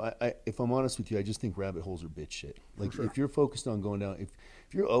 if I'm honest with you, I just think rabbit holes are bitch shit. Like, if you're focused on going down, if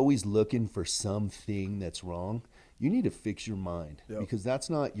you're always looking for something that's wrong, you need to fix your mind, because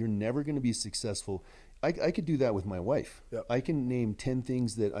you're never going to be successful. I could do that with my wife. I can name 10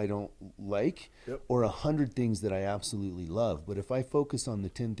 things that I don't like or 100 things that I absolutely love. But if I focus on the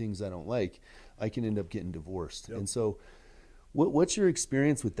 10 things I don't like, I can end up getting divorced. And so what's your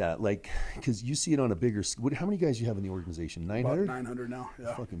experience with that? Like, because you see it on a bigger scale. How many guys you have in the organization? 900? About 900 now,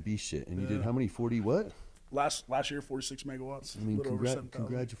 Fucking beast shit. And you did how many? 40 what? Last year, 46 megawatts. I mean,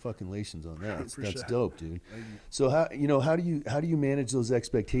 congratulations on that. That's dope, dude. So how do you manage those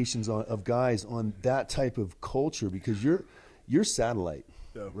expectations of guys on that type of culture? Because you're satellite,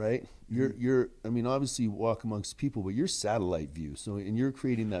 right? You're I mean, obviously you walk amongst people, but you're satellite view. So, and you're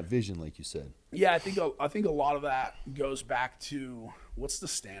creating that vision, like you said. Yeah, I think a lot of that goes back to what's the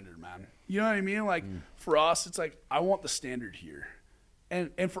standard, man. You know what I mean? Like for us, it's like I want the standard here.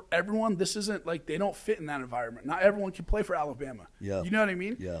 And for everyone, this isn't like they don't fit in that environment. Not everyone can play for Alabama. Yeah. You know what I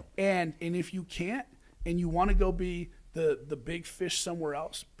mean? Yeah. And if you can't and you want to go be the big fish somewhere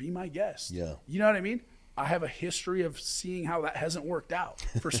else, be my guest. Yeah. You know what I mean? I have a history of seeing how that hasn't worked out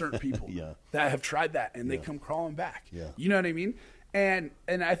for certain people that have tried that and they come crawling back. Yeah. You know what I mean? And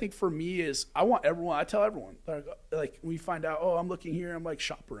I think for me is I tell everyone, like when you find out, oh, I'm looking here, I'm like,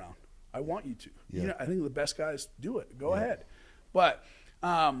 shop around. I want you to. Yeah. You know, I think the best guys do it. Go ahead. But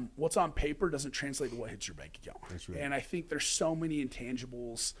what's on paper doesn't translate to what hits your bank account. That's right. And I think there's so many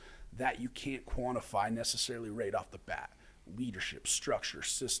intangibles that you can't quantify necessarily right off the bat. Leadership, structure,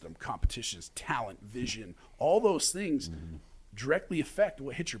 system, competitions, talent, vision, all those things directly affect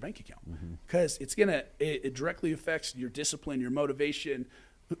what hits your bank account, because it directly affects your discipline, your motivation,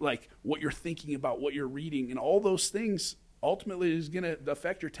 like what you're thinking about, what you're reading, and all those things ultimately is going to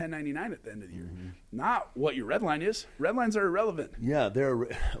affect your 1099 at the end of the year. Not what your red line is. Red lines are irrelevant. Yeah,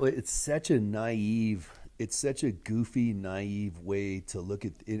 it's such a goofy, naive way to look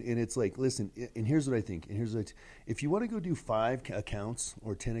at it. And it's like, listen, and here's what I think. If you want to go do 5 accounts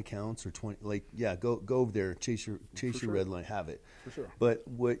or 10 accounts or 20, like, yeah, go over there, chase your red line, have it. For sure. But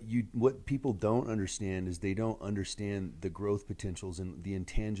what people don't understand is they don't understand the growth potentials and the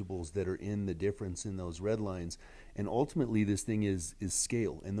intangibles that are in the difference in those red lines. And ultimately, this thing is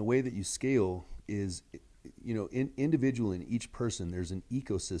scale. And the way that you scale is, individual in each person, there's an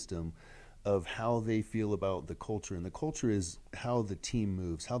ecosystem of how they feel about the culture. And the culture is how the team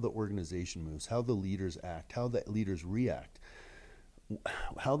moves, how the organization moves, how the leaders act, how the leaders react,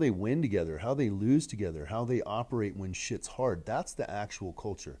 how they win together, how they lose together, how they operate when shit's hard. That's the actual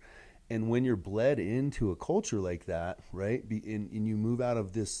culture. And when you're bled into a culture like that, right, and you move out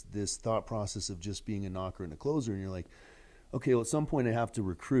of this thought process of just being a knocker and a closer, and you're like, okay, well, at some point I have to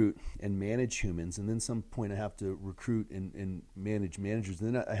recruit and manage humans, and then some point I have to recruit and manage managers,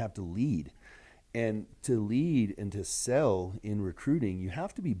 and then I have to lead. And to lead and to sell in recruiting, you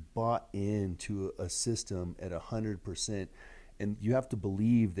have to be bought into a system at 100%, and you have to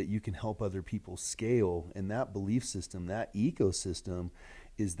believe that you can help other people scale. And that belief system, that ecosystem,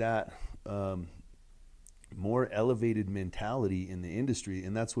 is that more elevated mentality in the industry,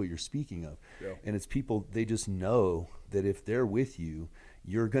 and that's what you're speaking of. Yeah. And it's people, they just know that if they're with you,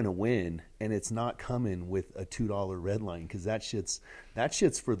 you're going to win, and it's not coming with a $2 red line, because that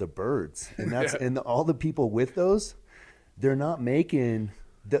shit's for the birds. And that's and all the people with those, they're not making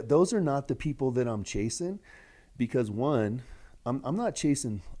those are not the people that I'm chasing, because one, I'm not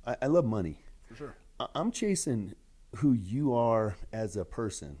chasing, I love money. For sure. I'm chasing who you are as a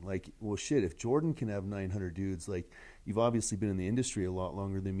person. Like, well, shit, if Jordan can have 900 dudes, like, you've obviously been in the industry a lot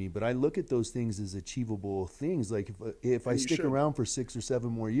longer than me, but I look at those things as achievable things. Like, if I stick around for 6 or 7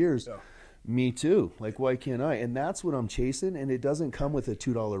 more years, me too. Like, why can't I? And that's what I'm chasing, and it doesn't come with a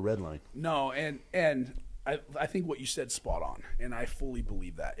 $2 red line. No, and I think what you said spot on, and I fully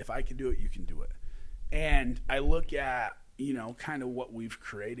believe that. If I can do it, you can do it. And I look at, kind of what we've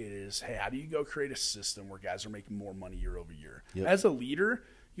created is, hey, how do you go create a system where guys are making more money year over year? Yep. As a leader,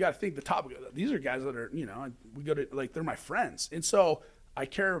 you got to think the top. These are guys that are, we go to, like, they're my friends. And so I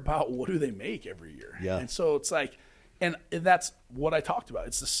care about what do they make every year. Yeah. And so it's like, and that's what I talked about.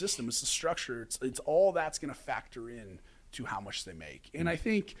 It's the system, it's the structure. It's all that's going to factor in to how much they make. And I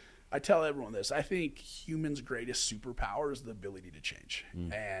think, I tell everyone this, I think humans' greatest superpower is the ability to change.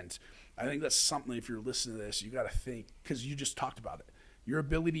 And I think that's something, if you're listening to this, you got to think, because you just talked about it, your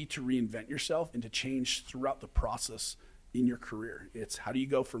ability to reinvent yourself and to change throughout the process in your career. It's how do you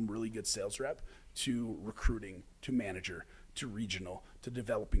go from really good sales rep to recruiting, to manager, to regional, to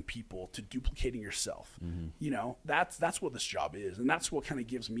developing people, to duplicating yourself. That's what this job is. And that's what kind of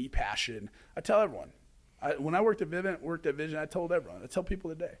gives me passion. I tell everyone, when I worked at Vision, I told everyone, I tell people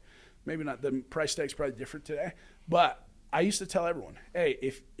today, maybe not, the price tag's probably different today, but I used to tell everyone, hey,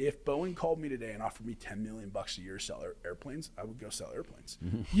 if Boeing called me today and offered me $10 million a year to sell airplanes, I would go sell airplanes.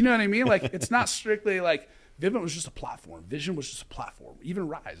 You know what I mean? Like, it's not strictly like Vivint was just a platform. Vision was just a platform. Even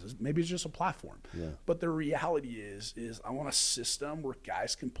Rise, maybe it's just a platform. Yeah. But the reality is I want a system where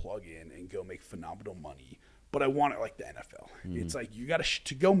guys can plug in and go make phenomenal money. But I want it like the NFL. It's like you got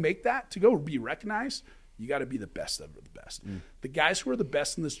to go make that, to go be recognized, you got to be the best of the best. The guys who are the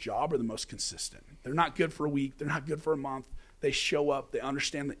best in this job are the most consistent. They're not good for a week. They're not good for a month. They show up. They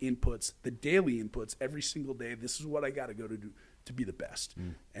understand the inputs, the daily inputs every single day. This is what I got to go to do to be the best.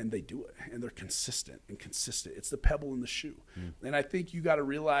 And they do it. And they're consistent. It's the pebble in the shoe. And I think you got to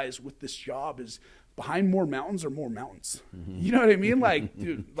realize with this job is behind more mountains are more mountains. You know what I mean? Like,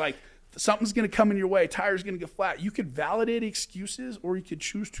 dude, like, something's going to come in your way. Tire's going to get flat. You could validate excuses, or you could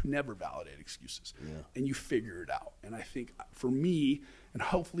choose to never validate excuses. And you figure it out. And I think for me, and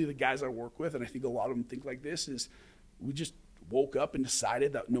hopefully the guys I work with, and I think a lot of them think like this, is we just woke up and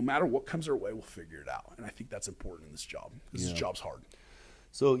decided that no matter what comes our way, we'll figure it out. And I think that's important in this job. This job's hard.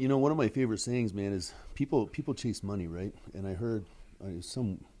 So, one of my favorite sayings, man, is people chase money, right? And I heard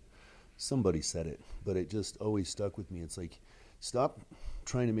somebody said it, but it just always stuck with me. It's like, stop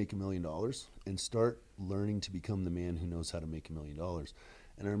trying to make $1 million and start learning to become the man who knows how to make $1 million.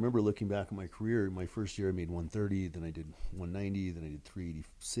 And I remember looking back at my career. My first year I made 130, then I did 190, then I did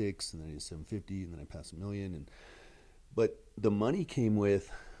 386, and then I did 750, and then I passed $1 million. But the money came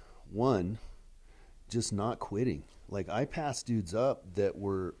with, one, just not quitting. Like, I passed dudes up that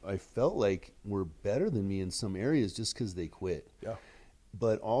I felt like were better than me in some areas just because they quit. Yeah.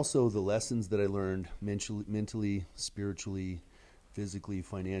 But also the lessons that I learned mentally, spiritually, physically,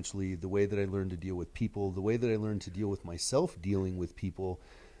 financially, the way that I learned to deal with people, the way that I learned to deal with myself dealing with people,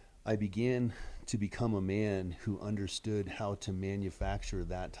 I began to become a man who understood how to manufacture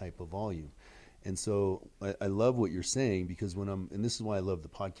that type of volume. And so I love what you're saying, because and this is why I love the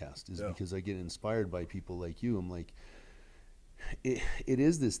podcast, is because I get inspired by people like you. I'm like, it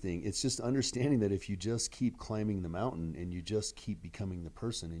is this thing. It's just understanding that if you just keep climbing the mountain and you just keep becoming the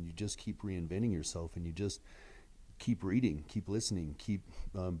person and you just keep reinventing yourself and you just keep reading, keep listening, keep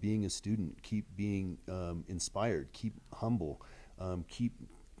being a student, keep being inspired, keep humble, keep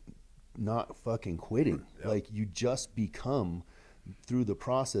not fucking quitting. Yep. Like, you just become, through the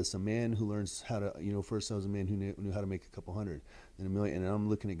process, a man who learns how to, first I was a man who knew how to make a couple hundred, then $1 million, and I'm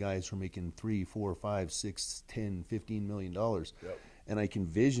looking at guys who are making $3, $4, $5, $6, $10, $15 million. Yep. And I can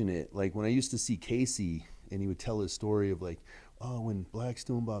vision it. Like, when I used to see Casey and he would tell his story of like, oh, when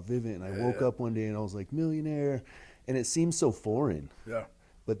Blackstone bought Vivint, and I woke up one day and I was like, millionaire. And it seems so foreign. Yeah.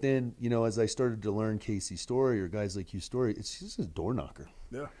 But then, as I started to learn Casey's story, or guys like you's story, it's just a door knocker.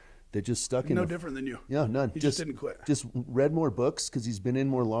 Yeah. They're just stuck in. No different than you. Yeah, none. He just didn't quit. Just read more books because he's been in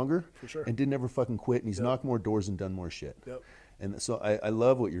more longer. For sure. And didn't ever fucking quit. And he's knocked more doors and done more shit. Yep. And so I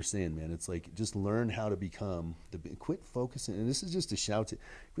love what you're saying, man. It's like, just learn how to become, quit focusing. And this is just a shout to,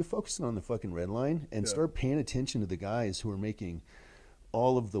 quit focusing on the fucking red line and start paying attention to the guys who are making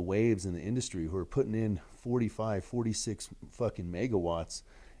all of the waves in the industry, who are putting in 45, 46 fucking megawatts,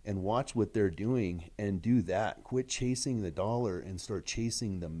 and watch what they're doing and do that. Quit chasing the dollar and start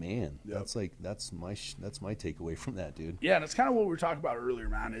chasing the man. Yep. That's my takeaway from that, dude. Yeah, and it's kind of what we were talking about earlier,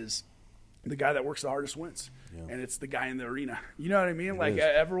 man, is the guy that works the hardest wins. Yeah. And it's the guy in the arena. You know what I mean? Like,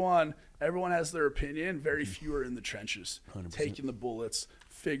 everyone has their opinion. Very few are in the trenches, 100%. Taking the bullets,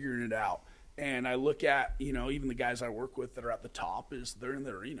 figuring it out. And I look at, even the guys I work with that are at the top, is they're in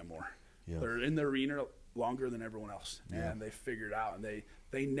the arena more. Yeah. They're in the arena longer than everyone else. Yeah. And they figure it out, and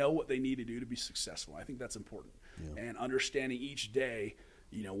they know what they need to do to be successful. I think that's important. Yeah. And understanding each day,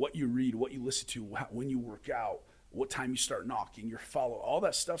 what you read, what you listen to, when you work out, what time you start knocking, your follow, all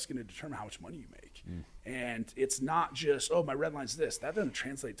that stuff's going to determine how much money you make. And it's not just, my red line's this. That doesn't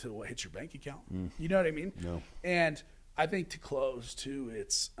translate to what hits your bank account. You know what I mean? No. And I think, to close too,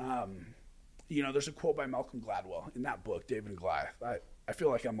 it's, there's a quote by Malcolm Gladwell in that book, David and Goliath. I feel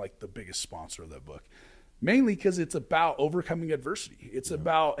like I'm like the biggest sponsor of that book, mainly because it's about overcoming adversity. It's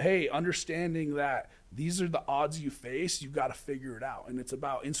about, hey, understanding that these are the odds you face. You've got to figure it out. And it's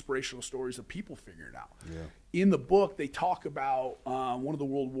about inspirational stories of people figuring it out. Yeah. In the book, they talk about one of the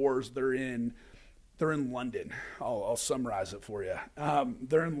world wars they're in London. I'll summarize it for you.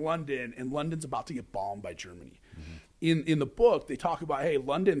 They're in London, and London's about to get bombed by Germany. Mm-hmm. In the book, they talk about, hey,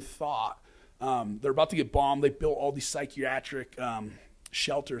 London thought they're about to get bombed. They built all these psychiatric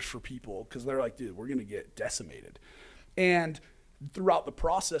shelters for people because they're like, dude, we're going to get decimated. And throughout the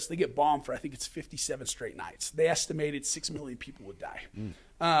process, they get bombed for, I think it's 57 straight nights. They estimated 6 million people would die.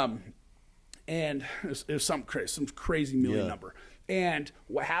 And it was some crazy million number. And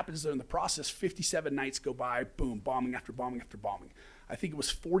what happens there in the process, 57 nights go by, boom, bombing after bombing after bombing. I think it was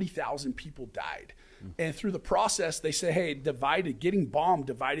 40,000 people died. And through the process, they say, hey, getting bombed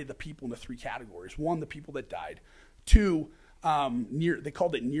divided the people into 3 categories. 1, the people that died. 2, they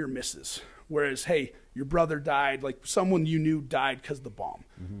called it near misses. Whereas, hey, your brother died, like someone you knew died because of the bomb.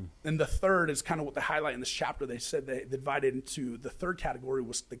 Mm-hmm. And the third is kind of what they highlight in this chapter. They said they divided into the third category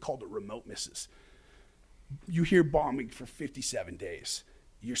they called it remote misses. You hear bombing for 57 days.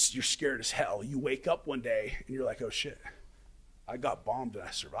 You're scared as hell. You wake up one day and you're like, oh shit, I got bombed and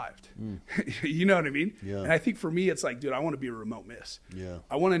I survived. You know what I mean? Yeah. And I think for me, it's like, dude, I want to be a remote miss. Yeah.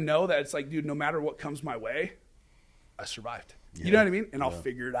 I want to know that it's like, dude, no matter what comes my way, I survived. Yeah. You know what I mean? And I'll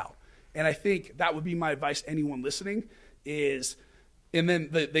figure it out. And I think that would be my advice to anyone listening is, and then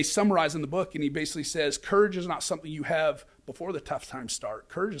they summarize in the book, and he basically says, courage is not something you have before the tough times start.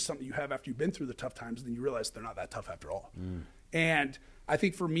 Courage is something you have after you've been through the tough times, and then you realize they're not that tough after all. And I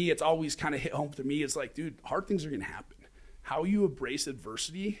think for me, it's always kind of hit home to me. It's like, dude, hard things are going to happen. How you embrace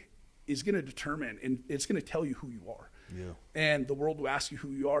adversity is going to determine, and it's going to tell you who you are. Yeah. And the world will ask you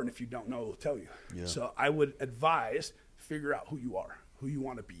who you are, and if you don't know, it'll tell you. Yeah. So I would advise, figure out who you are, who you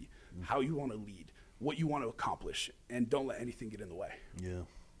want to be, how you want to lead, what you want to accomplish, and don't let anything get in the way. Yeah,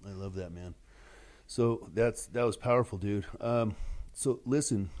 I love that, man. So that was powerful, dude. So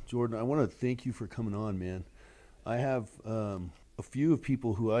listen, Jordan, I want to thank you for coming on, man. I have a few of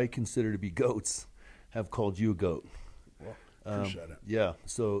people who I consider to be goats have called you a goat. Well, appreciate it. Yeah,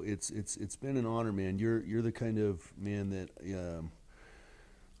 so it's been an honor, man. You're the kind of man that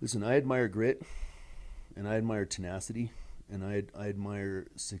listen, I admire grit, and I admire tenacity, and I admire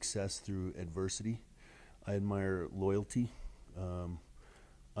success through adversity. I admire loyalty.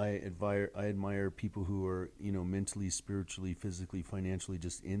 I admire people who are, mentally, spiritually, physically, financially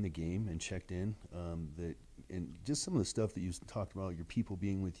just in the game and checked in. And just some of the stuff that you talked about, your people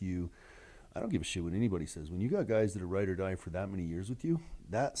being with you. I don't give a shit what anybody says. When you got guys that are ride or die for that many years with you,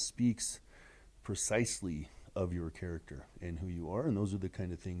 that speaks precisely of your character and who you are. And those are the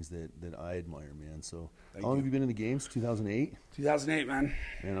kind of things that I admire, man. So how long have you been in the games? 2008? 2008, man.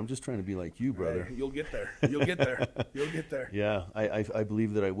 Man, I'm just trying to be like you, brother. Hey, you'll get there. You'll get there. You'll get there. Yeah, I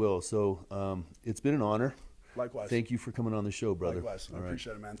believe that I will. So it's been an honor. Likewise. Thank you for coming on the show, brother. Likewise. I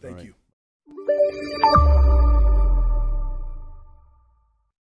appreciate it, man. Thank you.